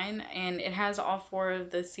design, and it has all four of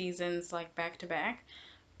the seasons like back to back,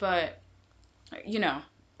 but you know,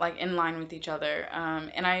 like in line with each other.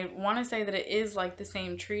 And I want to say that it is like the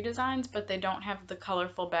same tree designs, but they don't have the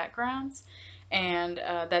colorful backgrounds, and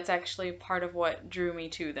that's actually part of what drew me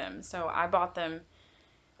to them. So I bought them.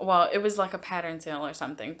 Well, it was like a pattern sale or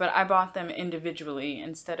something, but I bought them individually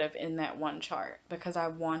instead of in that one chart because I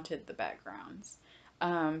wanted the backgrounds.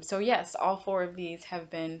 So yes, all four of these have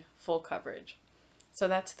been full coverage. So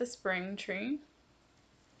that's the spring tree.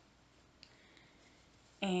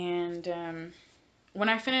 And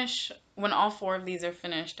when all four of these are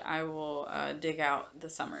finished, I will dig out the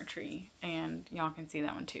summer tree, and y'all can see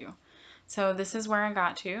that one too. So this is where I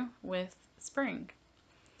got to with spring.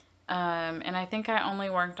 And I think I only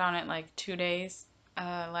worked on it like 2 days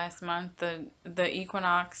last month. The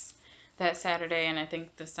equinox that Saturday, and I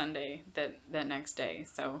think the Sunday that next day.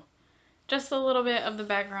 So just a little bit of the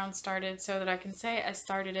background started so that I can say I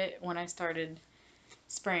started it when I started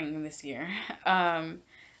spring this year.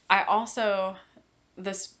 I also,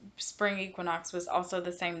 the spring equinox was also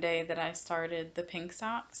the same day that I started the pink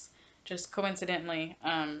socks. Just coincidentally,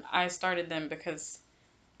 I started them because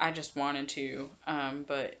I just wanted to,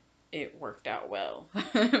 but it worked out well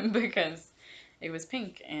because it was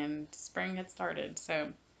pink and spring had started. So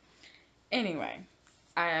anyway,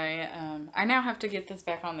 I now have to get this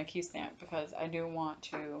back on the Q stamp because I do want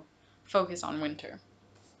to focus on winter.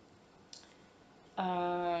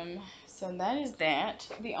 So that is that.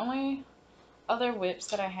 The only other WIPs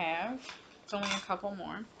that I have, it's only a couple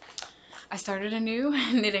more. I started a new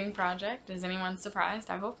knitting project. Is anyone surprised?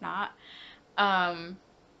 I hope not.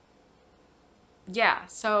 Yeah,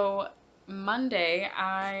 so Monday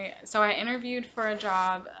I interviewed for a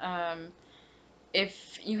job.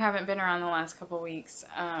 If you haven't been around the last couple weeks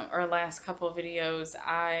or last couple videos,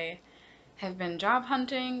 I have been job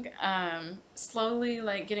hunting, slowly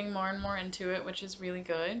like getting more and more into it, which is really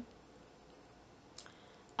good.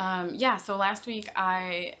 Yeah, so last week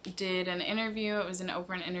I did an interview. It was an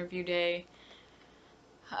open interview day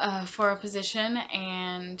for a position,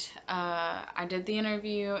 and I did the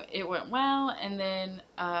interview. It went well, and then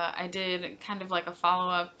I did kind of like a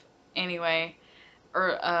follow-up anyway,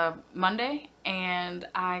 or Monday, and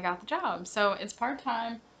I got the job. So it's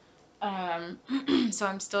part-time. So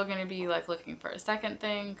I'm still gonna be like looking for a second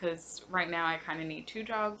thing because right now I kind of need two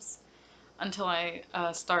jobs until I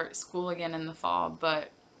start school again in the fall. But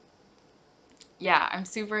yeah, I'm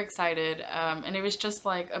super excited, and it was just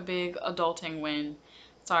like a big adulting win.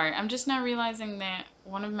 Sorry, I'm just now realizing that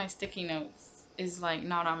one of my sticky notes is like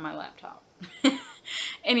not on my laptop.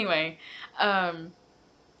 Anyway,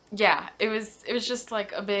 yeah, it was just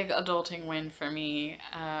like a big adulting win for me.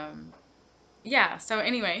 Yeah, so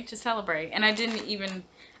anyway, to celebrate, and I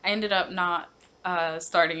ended up not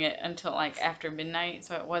starting it until like after midnight,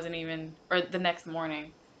 so it wasn't even, or the next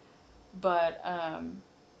morning. But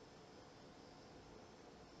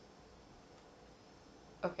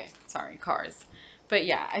Okay, sorry, cars. But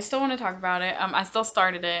yeah, I still want to talk about it. I still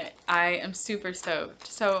started it. I am super stoked.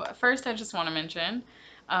 So first, I just want to mention,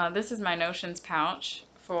 this is my notions pouch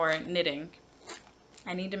for knitting.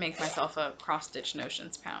 I need to make myself a cross stitch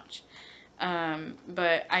notions pouch.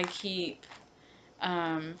 But I keep,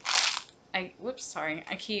 I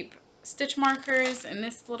keep stitch markers in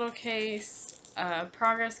this little case,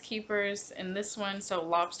 progress keepers in this one, so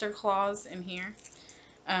lobster claws in here.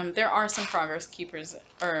 There are some progress keepers,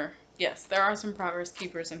 or yes, there are some progress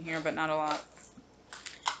keepers in here, but not a lot.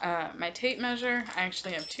 My tape measure, I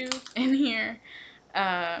actually have two in here.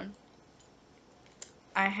 Uh,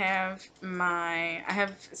 I have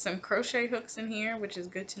some crochet hooks in here, which is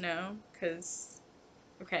good to know, because,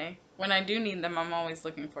 okay, when I do need them, I'm always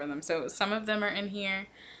looking for them. So some of them are in here.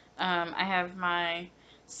 I have my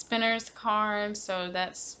spinner's card, so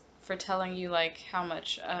that's for telling you like how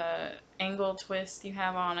much angle twist you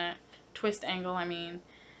have on it. Twist angle, I mean.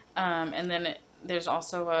 And then there's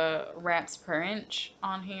also a wraps per inch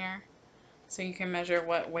on here, so you can measure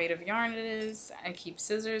what weight of yarn it is. I keep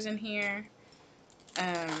scissors in here.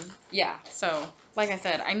 Yeah, so like I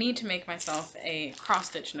said, I need to make myself a cross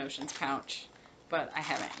stitch notions pouch, but I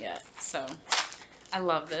haven't yet. So I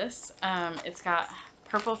love this. It's got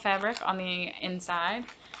purple fabric on the inside,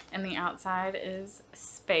 and the outside is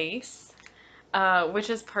space, which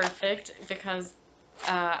is perfect because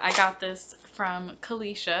I got this from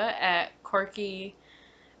Kalisha at Quirky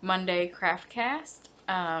Monday Craftcast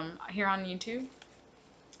here on YouTube.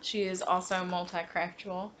 She is also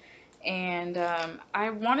multi-craftual, and I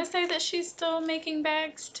want to say that she's still making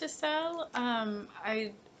bags to sell.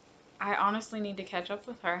 I honestly need to catch up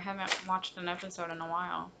with her. I haven't watched an episode in a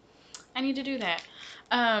while. I need to do that.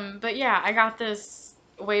 But yeah, I got this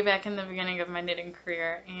way back in the beginning of my knitting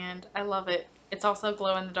career, and I love it. It's also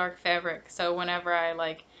glow in the dark fabric, so whenever I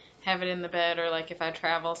like have it in the bed, or like if I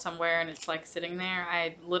travel somewhere and it's like sitting there,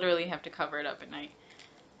 I literally have to cover it up at night.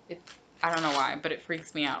 It, I don't know why, but it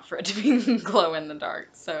freaks me out for it to be glow in the dark.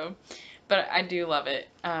 So, but I do love it.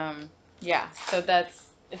 Yeah, so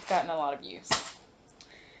it's gotten a lot of use.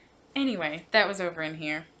 Anyway, that was over in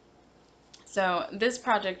here. So this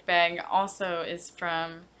project bag also is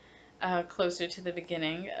from closer to the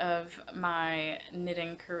beginning of my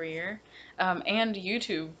knitting career, and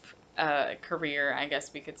YouTube career, I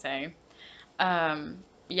guess we could say.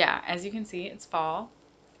 Yeah, as you can see, it's fall.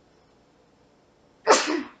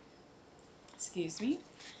 Excuse me.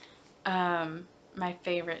 My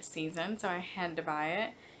favorite season, so I had to buy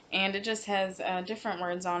it. And it just has different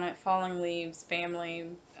words on it: falling leaves, family,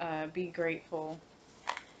 be grateful.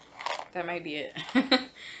 That might be it.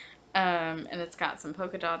 And it's got some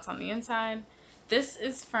polka dots on the inside. This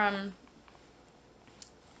is from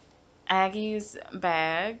Aggie's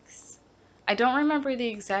Bags. I don't remember the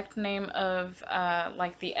exact name of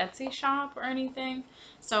like the Etsy shop or anything,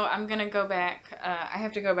 so I'm gonna go back. I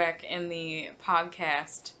have to go back in the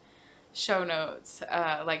podcast show notes,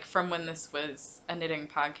 like from when this was a knitting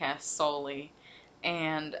podcast solely,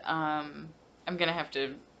 and I'm gonna have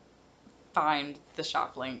to find the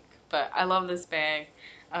shop link. But I love this bag.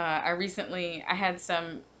 I had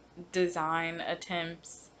some design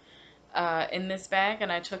attempts in this bag, and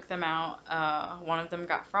I took them out. One of them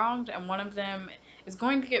got frogged, and one of them is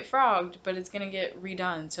going to get frogged, but it's going to get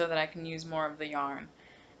redone so that I can use more of the yarn.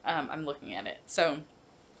 I'm looking at it. So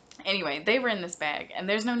anyway, they were in this bag, and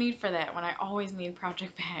there's no need for that when I always need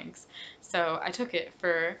project bags. So I took it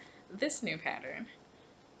for this new pattern.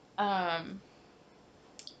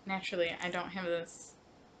 Naturally, I don't have this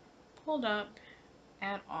pulled up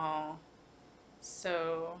at all.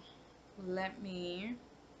 So let me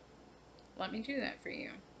do that for you.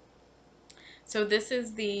 So this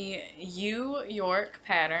is the U York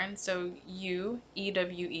pattern. So U,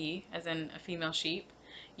 E-W-E, as in a female sheep,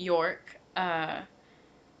 York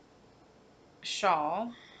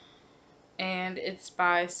shawl. And it's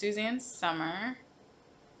by Suzanne Summer.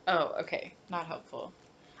 Oh, okay, not helpful.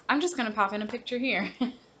 I'm just going to pop in a picture here.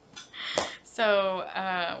 So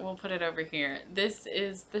we'll put it over here. This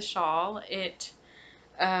is the shawl. It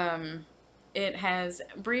has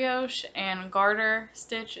brioche and garter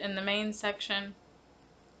stitch in the main section,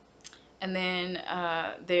 and then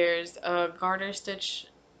there's a garter stitch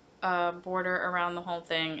border around the whole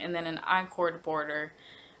thing, and then an I-cord border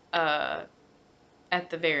at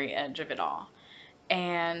the very edge of it all.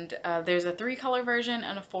 And there's a 3-color version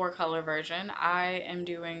and a 4-color version. I am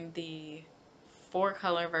doing the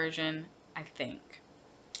 4-color version, I think.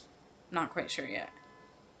 Not quite sure yet.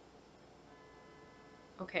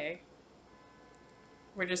 Okay.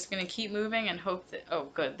 We're just going to keep moving and hope that... Oh,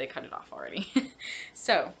 good. They cut it off already.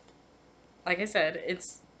 So, like I said,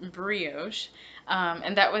 it's brioche,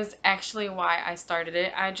 and that was actually why I started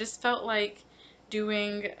it. I just felt like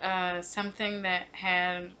doing something that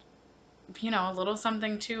had, a little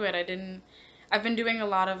something to it. I've been doing a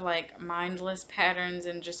lot of like mindless patterns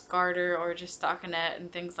and just garter or just stockinette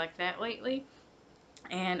and things like that lately.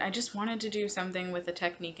 And I just wanted to do something with a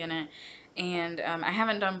technique in it. And I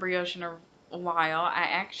haven't done brioche in a while. I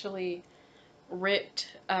actually ripped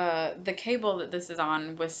the cable that this is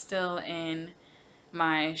on was still in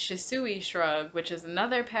my Shisui Shrug, which is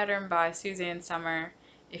another pattern by Suzanne Sommer.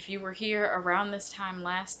 If you were here around this time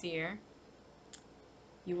last year,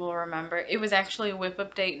 you will remember. It was actually WIP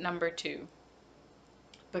update number 2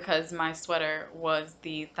 because my sweater was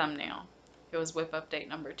the thumbnail. It was WIP update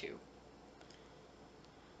number 2.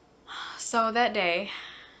 So that day,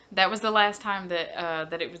 that was the last time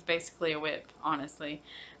that it was basically a WIP, honestly.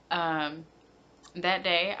 That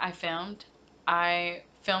day I filmed. I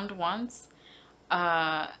filmed once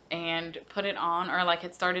and put it on, or like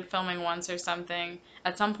it started filming once or something.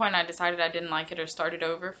 At some point I decided I didn't like it or started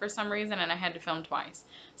over for some reason, and I had to film twice.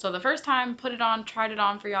 So the first time, put it on, tried it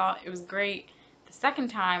on for y'all. It was great. The second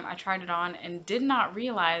time I tried it on and did not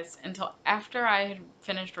realize until after I had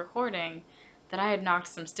finished recording that I had knocked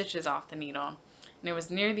some stitches off the needle. And it was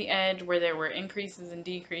near the edge where there were increases and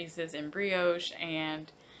decreases in brioche,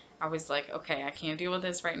 and I was like, okay, I can't deal with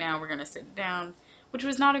this right now. We're going to sit down, which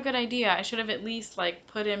was not a good idea. I should have at least like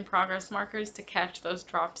put in progress markers to catch those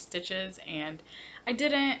dropped stitches, and I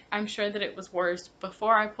didn't. I'm sure that it was worse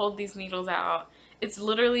before I pulled these needles out. It's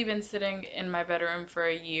literally been sitting in my bedroom for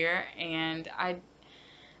a year, and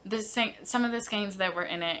some of the skeins that were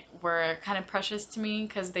in it were kind of precious to me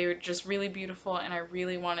because they were just really beautiful, and I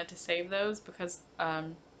really wanted to save those because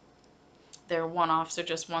they're one-offs, or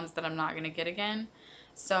just ones that I'm not going to get again.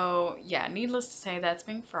 So yeah, needless to say, that's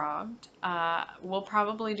being frogged. We'll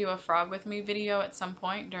probably do a frog with me video at some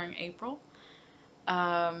point during April.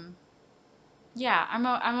 Yeah,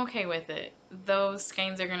 I'm okay with it. Those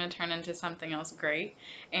skeins are going to turn into something else great.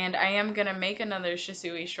 And I am going to make another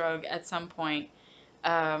Shisui Shrug at some point.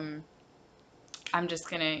 I'm just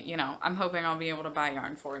going to, I'm hoping I'll be able to buy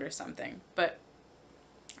yarn for it or something. But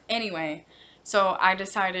anyway, so I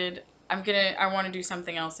decided I want to do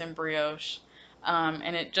something else in brioche.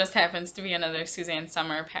 And it just happens to be another Suzanne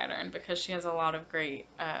Sommer pattern because she has a lot of great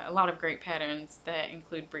patterns that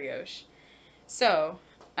include brioche. So,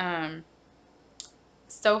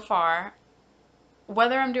 so far,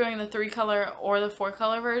 whether I'm doing the 3-color or the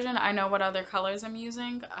 4-color version, I know what other colors I'm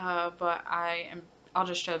using, but I'll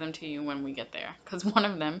just show them to you when we get there, because one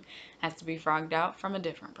of them has to be frogged out from a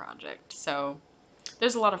different project. So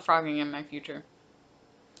there's a lot of frogging in my future.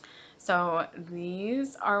 So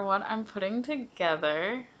these are what I'm putting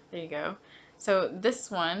together. There you go. So this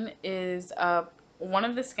one is one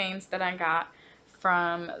of the skeins that I got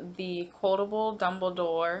from the Quotable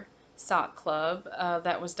Dumbledore Sock Club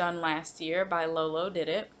that was done last year by Lolo Did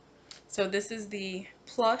It. So this is the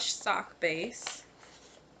plush sock base.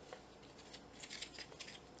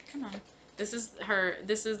 Come on. This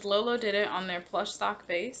is Lolo Did It on their plush sock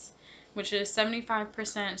base, which is 75%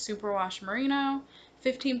 superwash merino,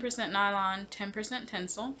 15% nylon, 10%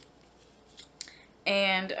 tencel.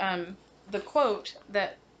 And the quote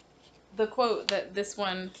that this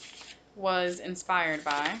one was inspired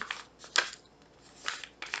by.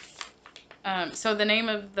 So the name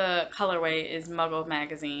of the colorway is Muggle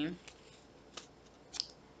Magazine.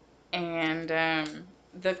 And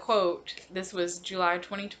the quote, this was July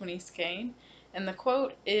 2020 skein, and the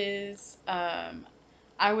quote is,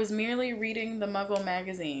 I was merely reading the Muggle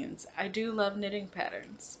magazines. I do love knitting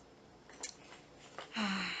patterns.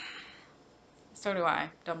 So do I,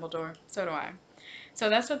 Dumbledore. So do I. So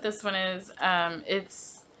that's what this one is.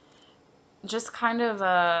 It's just kind of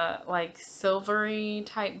a like silvery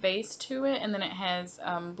type base to it, and then it has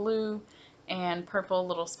blue and purple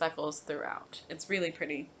little speckles throughout. It's really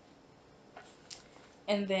pretty.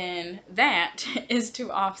 And then that is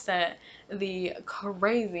to offset the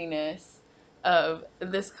craziness of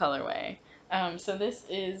this colorway. So this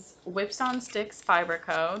is Whips on Sticks Fiber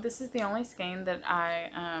Co. This is the only skein that I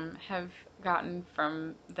have gotten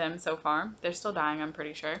from them so far. They're still dying, I'm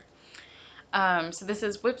pretty sure. So this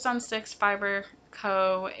is Whips on Sticks Fiber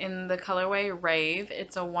Co. in the colorway Rave.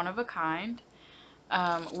 It's a one-of-a-kind,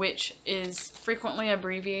 which is frequently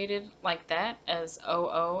abbreviated like that as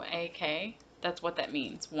OOAK. That's what that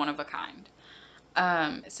means, one of a kind.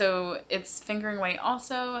 So it's fingering weight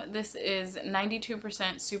also. This is 92%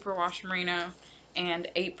 superwash merino and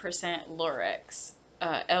 8% lurex,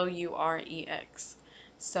 Lurex.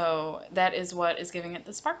 So that is what is giving it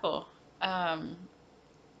the sparkle.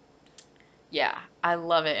 Yeah, I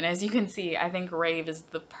love it. And as you can see, I think Rave is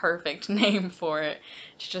the perfect name for it.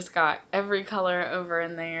 It's just got every color over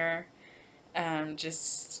in there.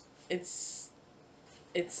 Just it's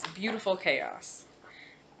beautiful chaos.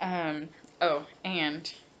 Um, oh,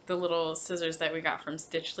 and the little scissors that we got from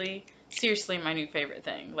Stitchly, seriously my new favorite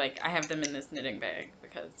thing. Like, I have them in this knitting bag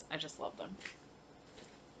because I just love them.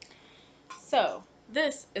 So,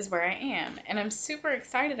 this is where I am, and I'm super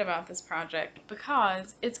excited about this project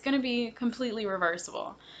because it's going to be completely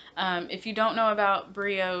reversible. If you don't know about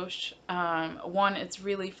brioche, one, it's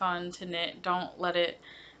really fun to knit. Don't let it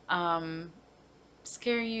um,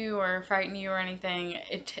 scare you or frighten you or anything.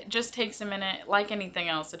 It just takes a minute, like anything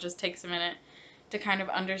else, it just takes a minute to kind of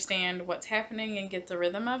understand what's happening and get the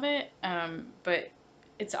rhythm of it. But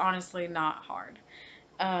it's honestly not hard.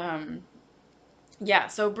 Um, yeah,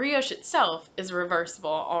 so brioche itself is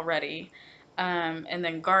reversible already. And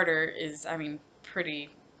then garter is, I mean, pretty,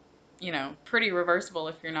 pretty reversible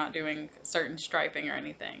if you're not doing certain striping or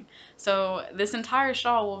anything. So this entire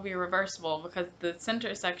shawl will be reversible because the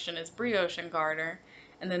center section is brioche and garter,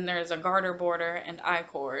 and then there's a garter border and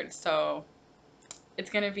I-cord. So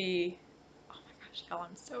it's going to be, oh my gosh, y'all,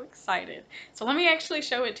 I'm so excited. So let me actually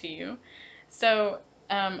show it to you. So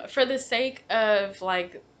for the sake of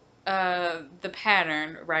like the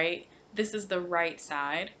pattern, right, this is the right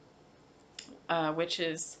side, which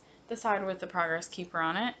is the side with the progress keeper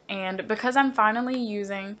on it. And because I'm finally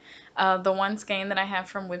using the one skein that I have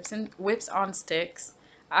from Whips on Sticks,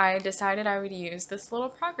 I decided I would use this little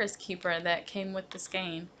progress keeper that came with the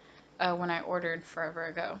skein when I ordered forever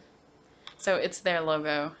ago. So it's their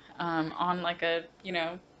logo on like a,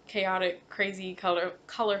 chaotic, crazy,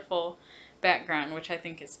 colorful background, which I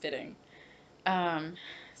think is fitting. Um,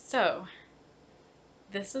 so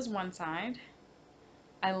this is one side.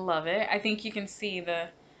 I love it. I think you can see the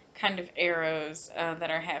kind of arrows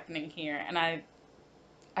that are happening here, and I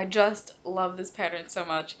just love this pattern so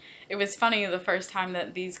much. It was funny the first time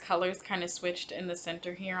that these colors kind of switched in the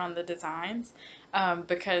center here on the designs,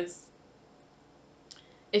 because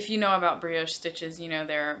if you know about brioche stitches, you know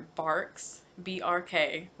there are barks,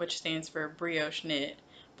 B-R-K, which stands for brioche knit,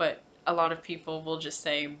 but a lot of people will just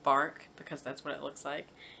say bark because that's what it looks like,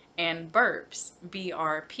 and burps,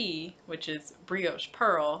 B-R-P, which is brioche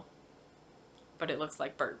purl, but it looks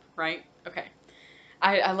like burp, right? Okay.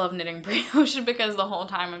 I love knitting brioche because the whole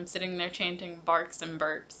time I'm sitting there chanting barks and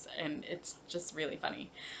burps, and it's just really funny.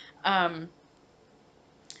 Um,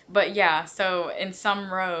 but yeah, so in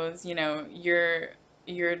some rows, you're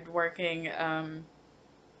working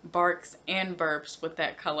barks and burps with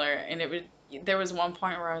that color, and there was one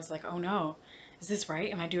point where I was like, oh no, is this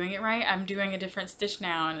right? Am I doing it right? I'm doing a different stitch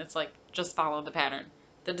now, and it's like, just follow the pattern.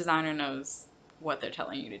 The designer knows what they're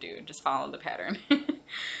telling you to do. Just follow the pattern.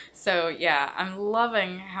 So yeah, I'm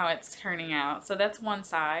loving how it's turning out. So that's one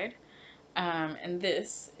side, and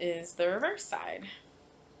this is the reverse side.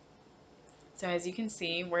 So as you can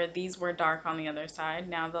see, where these were dark on the other side,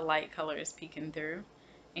 now the light color is peeking through,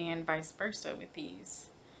 and vice versa with these.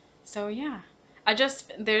 So yeah,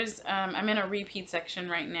 I'm in a repeat section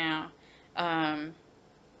right now,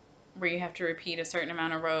 where you have to repeat a certain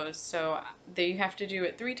amount of rows. So you have to do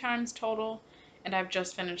it 3 times total, and I've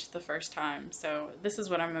just finished the first time. So this is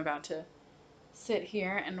what I'm about to sit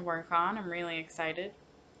here and work on. I'm really excited.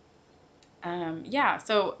 Yeah,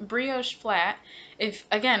 so brioche flat. If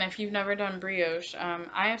you've never done brioche, I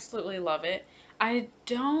absolutely love it. I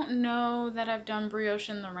don't know that I've done brioche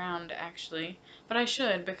in the round actually, but I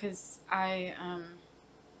should because I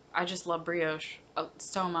just love brioche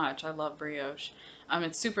so much. I love brioche.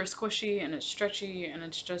 It's super squishy and it's stretchy and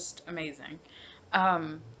it's just amazing.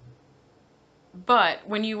 Um, but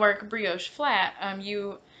when you work brioche flat,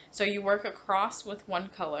 you work across with one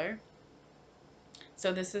color.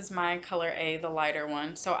 So this is my color A, the lighter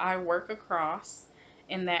one. So I work across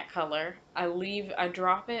in that color. I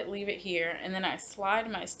drop it, leave it here, and then I slide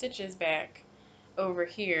my stitches back over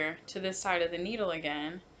here to this side of the needle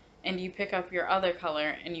again, and you pick up your other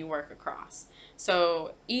color and you work across.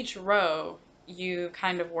 So each row you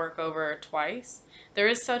kind of work over twice. There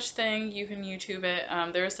is such thing, you can YouTube it,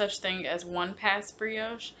 there is such thing as one pass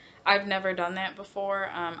brioche. I've never done that before.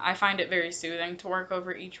 I find it very soothing to work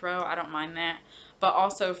over each row. I don't mind that. But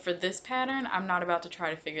also for this pattern, I'm not about to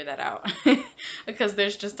try to figure that out because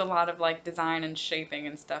there's just a lot of like design and shaping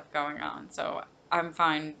and stuff going on. So I'm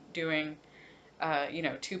fine doing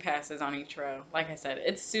 2 passes on each row. Like I said,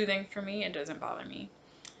 it's soothing for me. It doesn't bother me.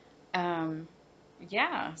 Um,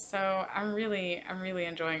 yeah, so I'm really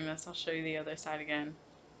enjoying this. I'll show you the other side again.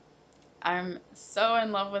 I'm so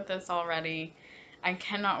in love with this already. I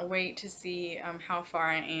cannot wait to see how far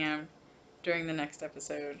I am during the next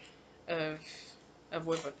episode. of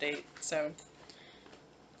WIP update. So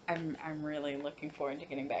I'm really looking forward to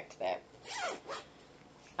getting back to that.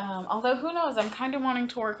 Although who knows, I'm kind of wanting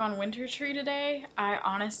to work on Winter Tree today. I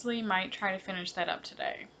honestly might try to finish that up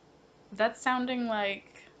today. That's sounding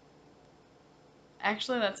like,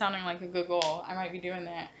 actually that's sounding like a good goal. I might be doing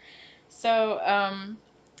that. So,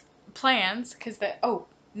 plans, because that, oh,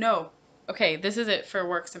 no. Okay, this is it for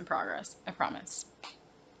works in progress, I promise.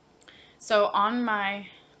 So on my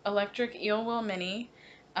electric eel wheel mini,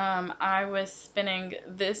 I was spinning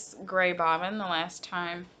this gray bobbin the last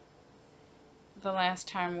time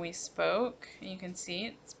we spoke. You can see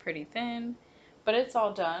it's pretty thin, but it's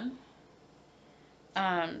all done.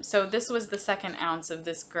 So this was the second ounce of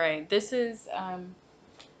this gray. This is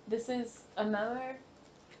another,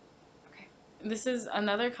 okay, this is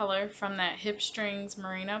another color from that Hip Strings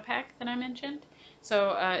Merino pack that I mentioned.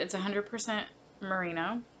 So it's 100%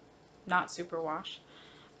 merino, not superwash.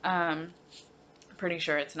 Pretty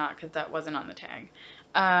sure it's not because that wasn't on the tag.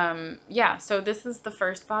 Yeah, so this is the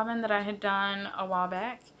first bobbin that I had done a while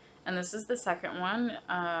back, and this is the second one.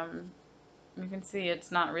 You can see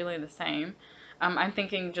it's not really the same. I'm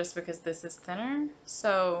thinking just because this is thinner,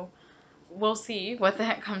 so we'll see what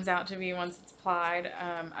that comes out to be once it's applied.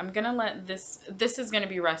 I'm gonna let this is gonna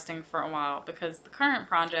be resting for a while because the current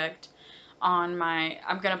project on my,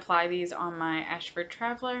 I'm gonna apply these on my Ashford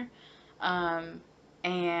Traveler,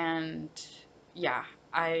 and yeah,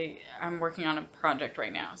 I'm working on a project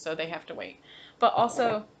right now, so they have to wait. But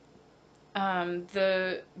also,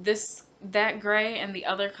 that gray and the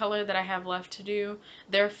other color that I have left to do,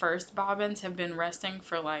 their first bobbins have been resting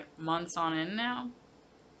for like months on end now.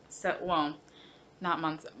 So, well, not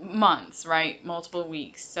months, right? Multiple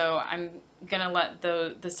weeks. So I'm gonna let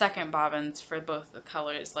the second bobbins for both the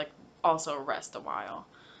colors like also rest a while.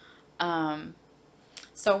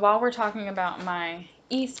 So while we're talking about my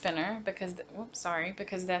e-spinner, because, whoops, sorry,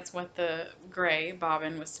 because that's what the gray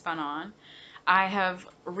bobbin was spun on, I have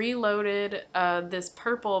reloaded this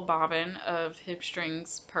purple bobbin of Hip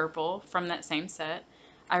Strings Purple from that same set.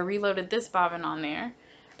 I reloaded this bobbin on there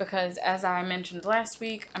because, as I mentioned last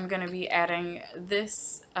week, I'm going to be adding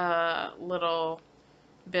this little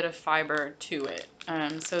bit of fiber to it.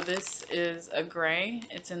 So this is a gray.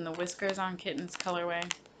 It's in the Whiskers on Kittens colorway.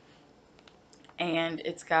 And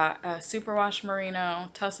it's got a superwash merino,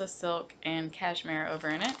 tussa silk, and cashmere over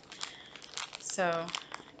in it. So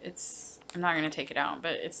it's, I'm not going to take it out,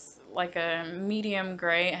 but it's like a medium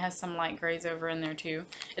gray. It has some light grays over in there too.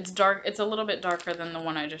 It's dark. It's a little bit darker than the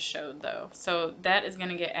one I just showed though. So that is going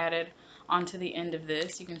to get added onto the end of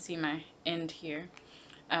this. You can see my end here.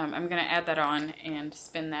 I'm going to add that on and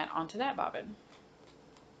spin that onto that bobbin.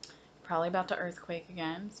 Probably about to earthquake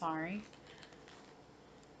again. Sorry.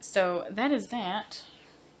 So that is that.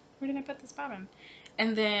 Where did I put this bobbin?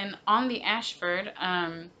 And then on the Ashford,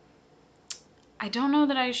 I don't know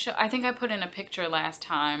that I think I put in a picture last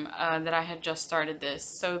time that I had just started this.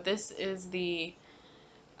 So this is the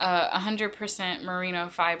 100% merino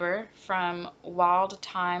fiber from Wild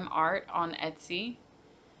Time Art on Etsy.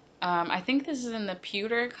 I think this is in the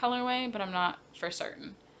pewter colorway, but I'm not for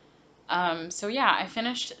certain. So yeah, I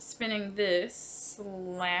finished spinning this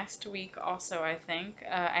last week also, I think.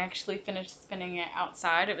 I actually finished spinning it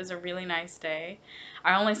outside. It was a really nice day.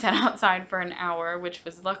 I only sat outside for an hour, which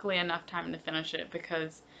was luckily enough time to finish it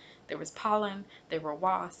because there was pollen, there were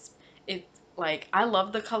wasps. It's like, I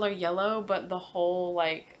love the color yellow, but the whole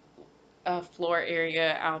like floor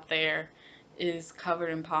area out there is covered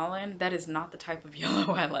in pollen. That is not the type of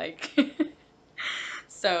yellow I like.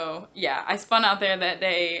 So yeah, I spun out there that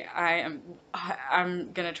day.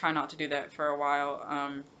 I'm gonna try not to do that for a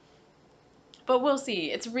while. But we'll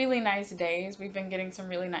see. It's really nice days. We've been getting some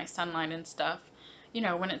really nice sunlight and stuff. You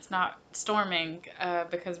know, when it's not storming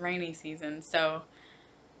because rainy season. So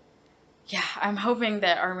yeah, I'm hoping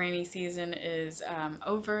that our rainy season is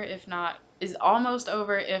over, if not, is almost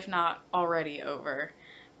over, if not already over.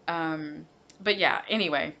 But yeah,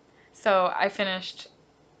 anyway, so I finished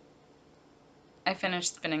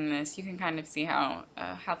spinning this. You can kind of see how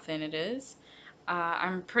thin it is.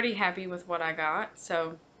 I'm pretty happy with what I got,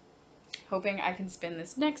 so hoping I can spin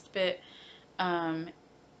this next bit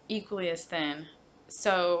equally as thin.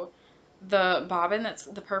 So the bobbin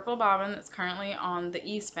the purple bobbin that's currently on the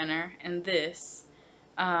e-spinner, and this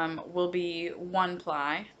will be one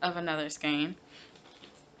ply of another skein.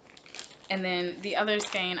 And then the other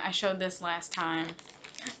skein, I showed this last time,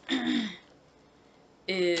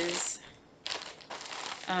 is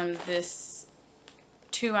this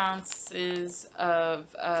 2 ounces of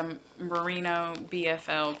merino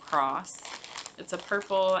BFL cross. It's a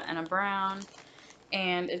purple and a brown,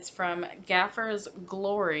 and it's from Gaffer's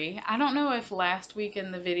Glory. I don't know if last week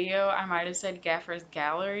in the video I might have said Gaffer's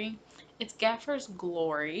Gallery. It's Gaffer's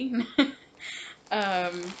Glory.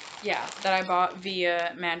 Yeah, that I bought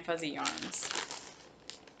via Mad Fuzzy Yarns.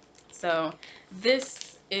 So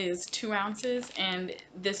this is 2 ounces, and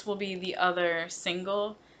this will be the other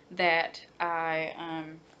single that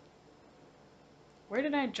where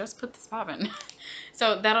did I just put this bobbin?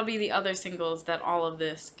 So that'll be the other singles that all of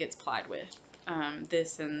this gets plied with.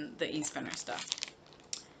 This and the e-spinner stuff.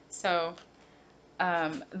 So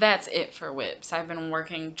that's it for WIPs. I've been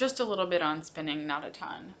working just a little bit on spinning, not a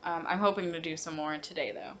ton. I'm hoping to do some more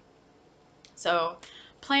today though. So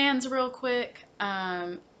plans real quick.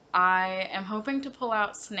 I am hoping to pull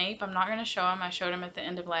out Snape. I'm not going to show him. I showed him at the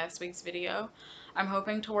end of last week's video. I'm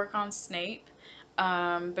hoping to work on Snape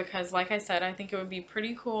because like I said, I think it would be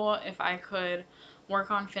pretty cool if I could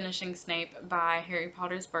work on finishing Snape by Harry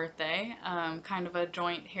Potter's birthday. Kind of a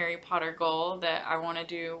joint Harry Potter goal that I want to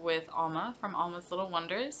do with Alma from Alma's Little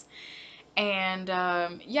Wonders. And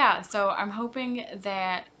yeah, so I'm hoping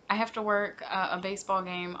that I have to work a baseball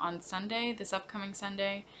game on Sunday, this upcoming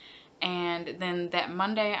Sunday. And then that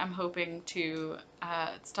Monday, I'm hoping to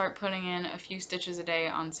start putting in a few stitches a day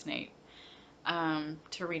on Snape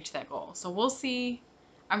to reach that goal. So we'll see.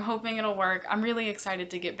 I'm hoping it'll work. I'm really excited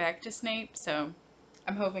to get back to Snape, so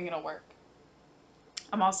I'm hoping it'll work.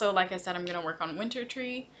 I'm also, like I said, I'm going to work on Winter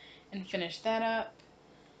Tree and finish that up.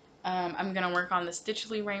 I'm going to work on the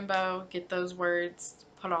Stitchly Rainbow, get those words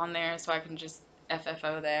put on there so I can just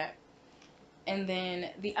FFO that. And then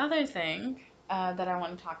the other thing that I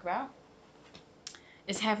want to talk about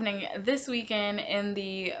is happening this weekend in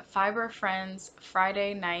the Fiber Friends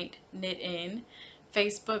Friday Night Knit-In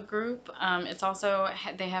Facebook group. It's also,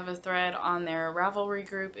 they have a thread on their Ravelry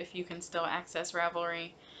group if you can still access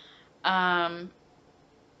Ravelry.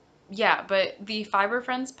 Yeah, but the Fiber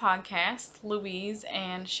Friends podcast, Louise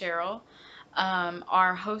and Cheryl,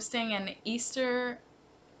 are hosting an Easter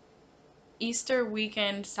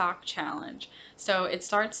weekend sock challenge. So it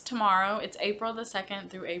starts tomorrow. It's April the 2nd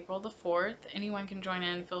through April the 4th. Anyone can join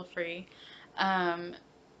in, feel free.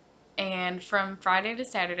 And from Friday to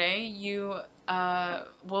Saturday, you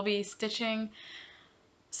will be stitching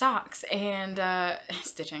socks and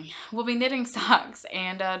we'll be knitting socks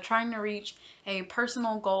and trying to reach a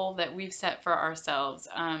personal goal that we've set for ourselves.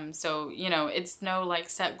 So you know, it's no like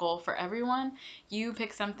set goal for everyone. You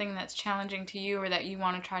pick something that's challenging to you or that you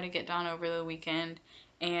want to try to get done over the weekend,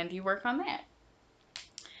 and you work on that.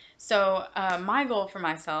 So my goal for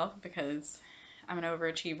myself, because I'm an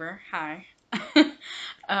overachiever, hi.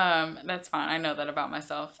 That's fine, I know that about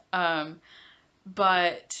myself.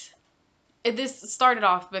 But this started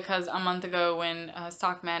off because a month ago when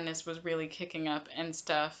Sock Madness was really kicking up and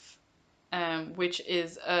stuff, which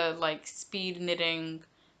is a like speed knitting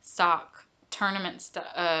sock tournament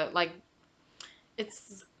like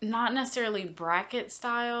it's not necessarily bracket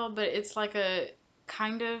style, but it's like a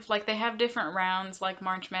kind of like they have different rounds like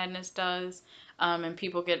March Madness does, and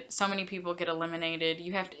so many people get eliminated.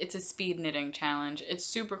 It's a speed knitting challenge. It's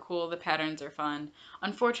super cool. The patterns are fun.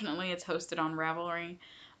 Unfortunately, it's hosted on Ravelry.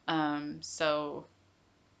 So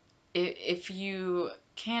if you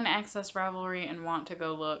can access Ravelry and want to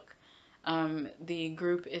go look, the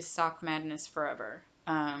group is Sock Madness Forever.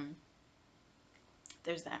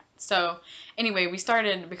 There's that. So anyway, we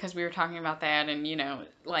started because we were talking about that, and you know,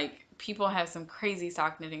 like people have some crazy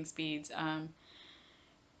sock knitting speeds.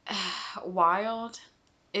 Wild,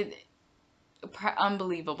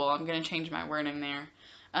 unbelievable. I'm gonna change my wording there.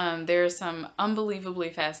 There are some unbelievably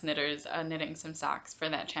fast knitters knitting some socks for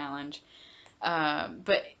that challenge.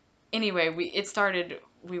 But anyway,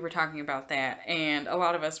 we were talking about that, and a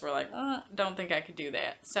lot of us were like, don't think I could do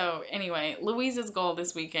that. So anyway, Louise's goal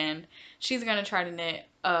this weekend, she's going to try to knit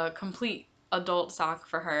a complete adult sock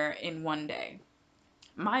for her in one day.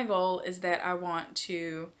 My goal is that I want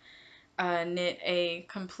to knit a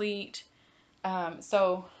complete,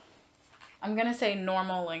 so I'm going to say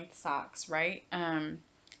normal length socks, right?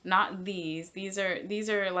 Not these. These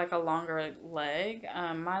are like a longer leg.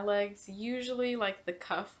 My legs usually like the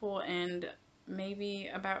cuff will end maybe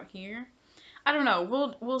about here. I don't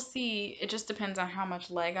know. We'll see. It just depends on how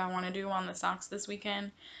much leg I want to do on the socks this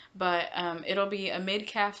weekend. But it'll be a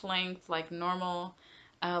mid-calf length, like normal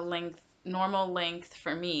length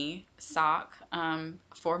for me sock,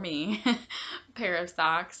 for me pair of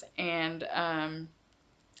socks, and I'm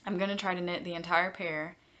going to try to knit the entire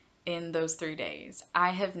pair in those 3 days.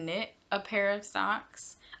 I have knit a pair of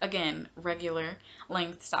socks, again, regular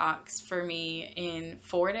length socks for me in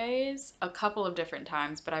 4 days, a couple of different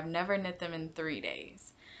times, but I've never knit them in 3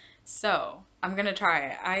 days. So I'm gonna try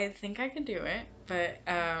it. I think I could do it, but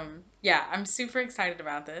yeah, I'm super excited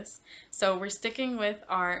about this. So we're sticking with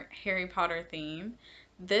our Harry Potter theme.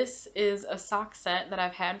 This is a sock set that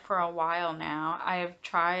I've had for a while now. I have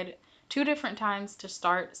tried two different times to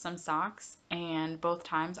start some socks, and both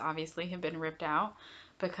times obviously have been ripped out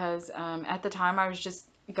because at the time I was just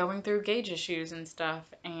going through gauge issues and stuff,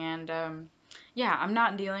 and yeah, I'm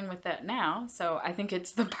not dealing with that now, so I think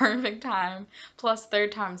it's the perfect time. Plus,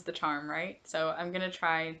 third time's the charm, right? So I'm gonna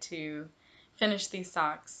try to finish these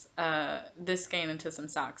socks, this skein into some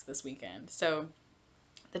socks this weekend. So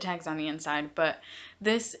the tag's on the inside, but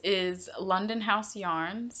this is London House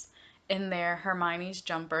Yarns in their Hermione's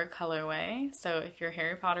Jumper colorway. So if you're a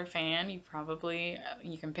Harry Potter fan,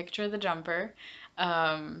 you can picture the jumper.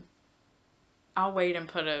 Um, I'll wait and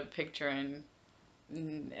put a picture in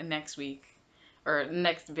next week or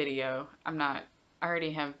next video. I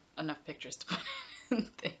already have enough pictures to put in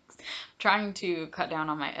things. I'm trying to cut down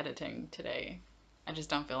on my editing today. I just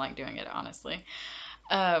don't feel like doing it, honestly.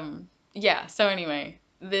 Yeah, so anyway,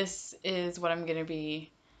 this is what I'm gonna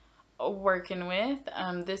be working with.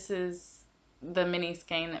 This is the mini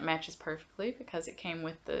skein that matches perfectly because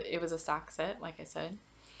it was a sock set, like I said.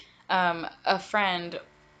 A friend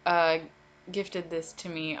uh, gifted this to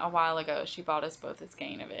me a while ago. She bought us both a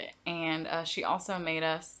skein of it. And she also made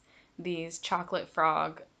us these chocolate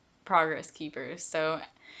frog progress keepers. So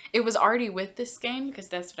it was already with this skein because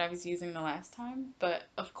that's what I was using the last time. But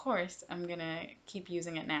of course, I'm going to keep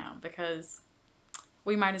using it now because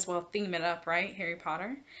we might as well theme it up, right? Harry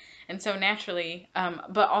Potter. And so naturally,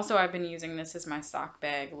 but also I've been using this as my sock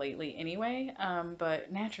bag lately anyway.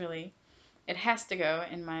 But naturally, it has to go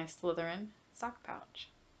in my Slytherin sock pouch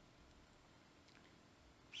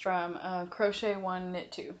from Crochet 1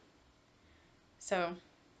 Knit 2. So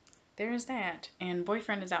there's that. And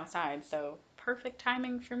boyfriend is outside, so perfect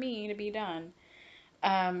timing for me to be done.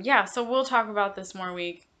 Yeah, so we'll talk about this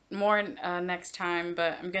more next time,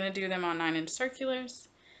 but I'm going to do them on 9-inch circulars.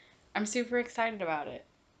 I'm super excited about it.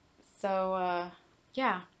 So,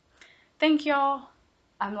 yeah. Thank y'all.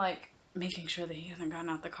 I'm like making sure that he hasn't gotten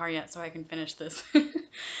out the car yet so I can finish this.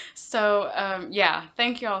 So, yeah,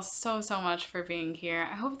 thank you all so much for being here.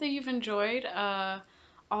 I hope that you've enjoyed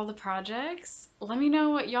all the projects. Let me know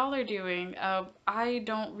what y'all are doing. We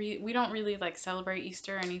don't really like celebrate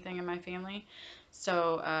Easter or anything in my family.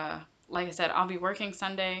 So, like I said, I'll be working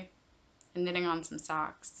Sunday and knitting on some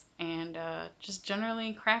socks and just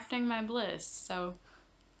generally crafting my bliss. So,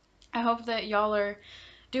 I hope that y'all are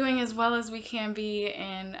doing as well as we can be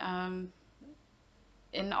in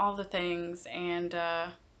all the things. And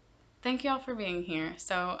thank y'all for being here.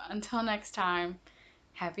 So until next time,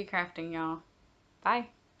 happy crafting, y'all. Bye.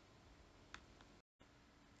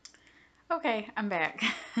 Okay, I'm back.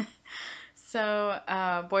 So,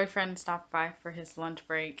 boyfriend stopped by for his lunch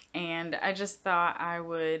break, and I just thought I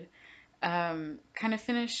would kind of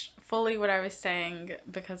finish fully what I was saying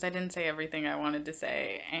because I didn't say everything I wanted to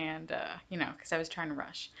say, and because I was trying to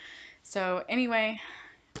rush. So, anyway,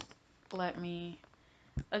 let me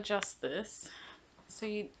adjust this so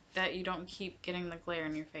that you don't keep getting the glare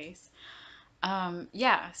in your face.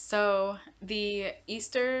 Yeah, so the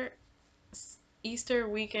Easter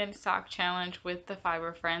weekend sock challenge with the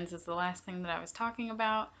Fiber Friends is the last thing that I was talking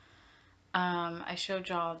about. I showed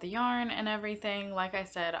y'all the yarn and everything. Like I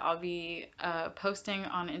said, I'll be posting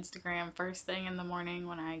on Instagram first thing in the morning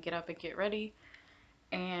when I get up and get ready.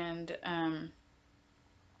 And I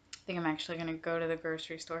think I'm actually going to go to the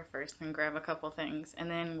grocery store first and grab a couple things. And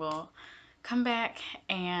then we'll come back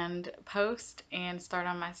and post and start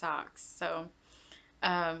on my socks. So,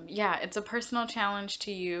 yeah, it's a personal challenge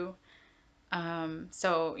to you.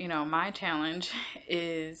 So, my challenge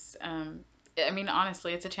is, I mean,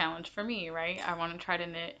 honestly, it's a challenge for me, right? I want to try to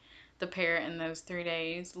knit the pair in those 3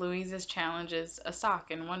 days. Louise's challenge is a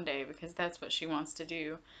sock in 1 day because that's what she wants to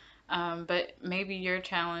do. But maybe your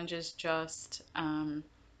challenge is just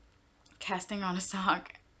casting on a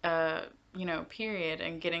sock, period,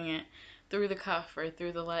 and getting it through the cuff or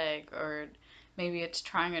through the leg, or maybe it's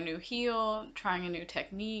trying a new heel, trying a new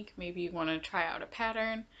technique. Maybe you want to try out a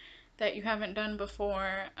pattern that you haven't done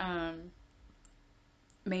before.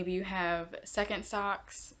 Maybe you have second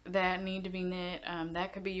socks that need to be knit.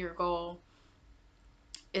 That could be your goal.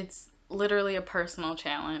 It's literally a personal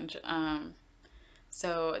challenge.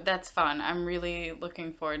 So that's fun. I'm really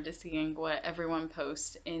looking forward to seeing what everyone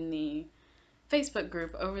posts in the Facebook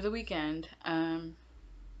group over the weekend.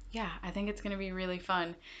 Yeah, I think it's going to be really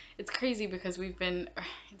fun. It's crazy because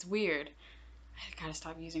it's weird. I gotta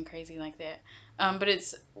stop using crazy like that. But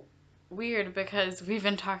it's weird because we've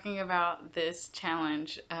been talking about this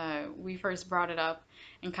challenge. We first brought it up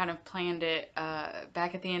and kind of planned it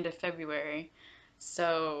back at the end of February.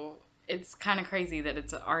 So it's kind of crazy that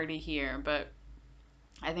it's already here, but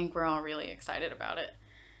I think we're all really excited about it.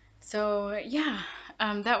 So yeah,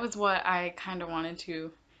 that was what I kind of wanted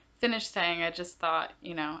to finish saying. I just thought,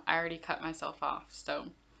 I already cut myself off. So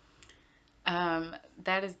um,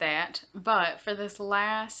 that is that. But for this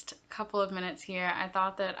last couple of minutes here, I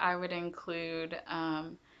thought that I would include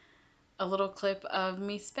a little clip of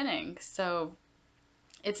me spinning. So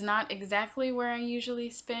it's not exactly where I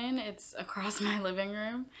usually spin, it's across my living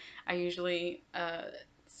room. I usually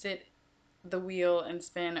sit the wheel and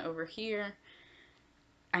spin over here.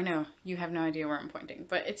 I know you have no idea where I'm pointing,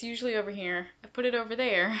 but it's usually over here. I put it over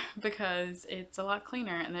there because it's a lot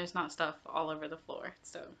cleaner and there's not stuff all over the floor.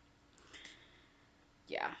 So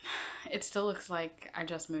yeah, it still looks like I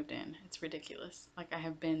just moved in. It's ridiculous. Like I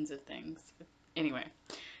have bins of things. Anyway,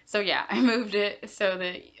 so yeah, I moved it so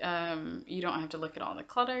that you don't have to look at all the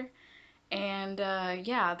clutter. And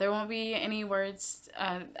yeah, there won't be any words.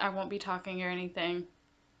 I won't be talking or anything.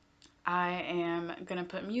 I am gonna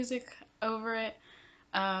put music over it.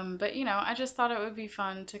 But I just thought it would be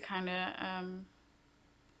fun to kind of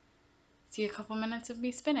see a couple minutes of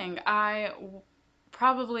me spinning.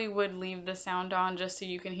 Probably would leave the sound on just so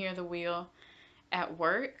you can hear the wheel at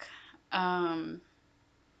work. Um,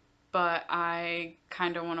 but I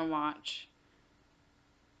kind of want to watch.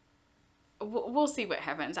 We'll see what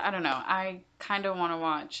happens. I don't know. I kind of want to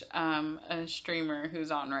watch a streamer who's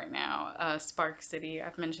on right now, Spark City.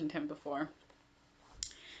 I've mentioned him before.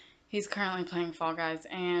 He's currently playing Fall Guys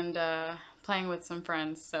and playing with some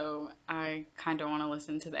friends, so I kind of want to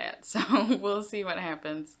listen to that. So we'll see what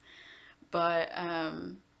happens. But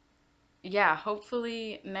yeah,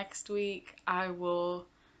 hopefully next week I will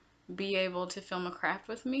be able to film a craft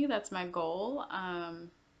with me. That's my goal.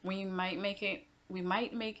 We might make it. We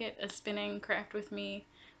might make it a spinning craft with me.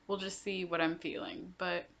 We'll just see what I'm feeling.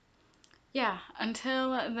 But yeah,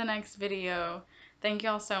 until the next video, thank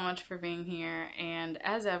y'all so much for being here. And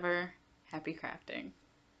as ever, happy crafting.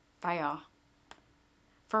 Bye, y'all.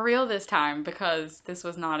 For real this time, because this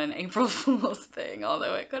was not an April Fool's thing,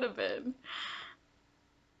 although it could have been.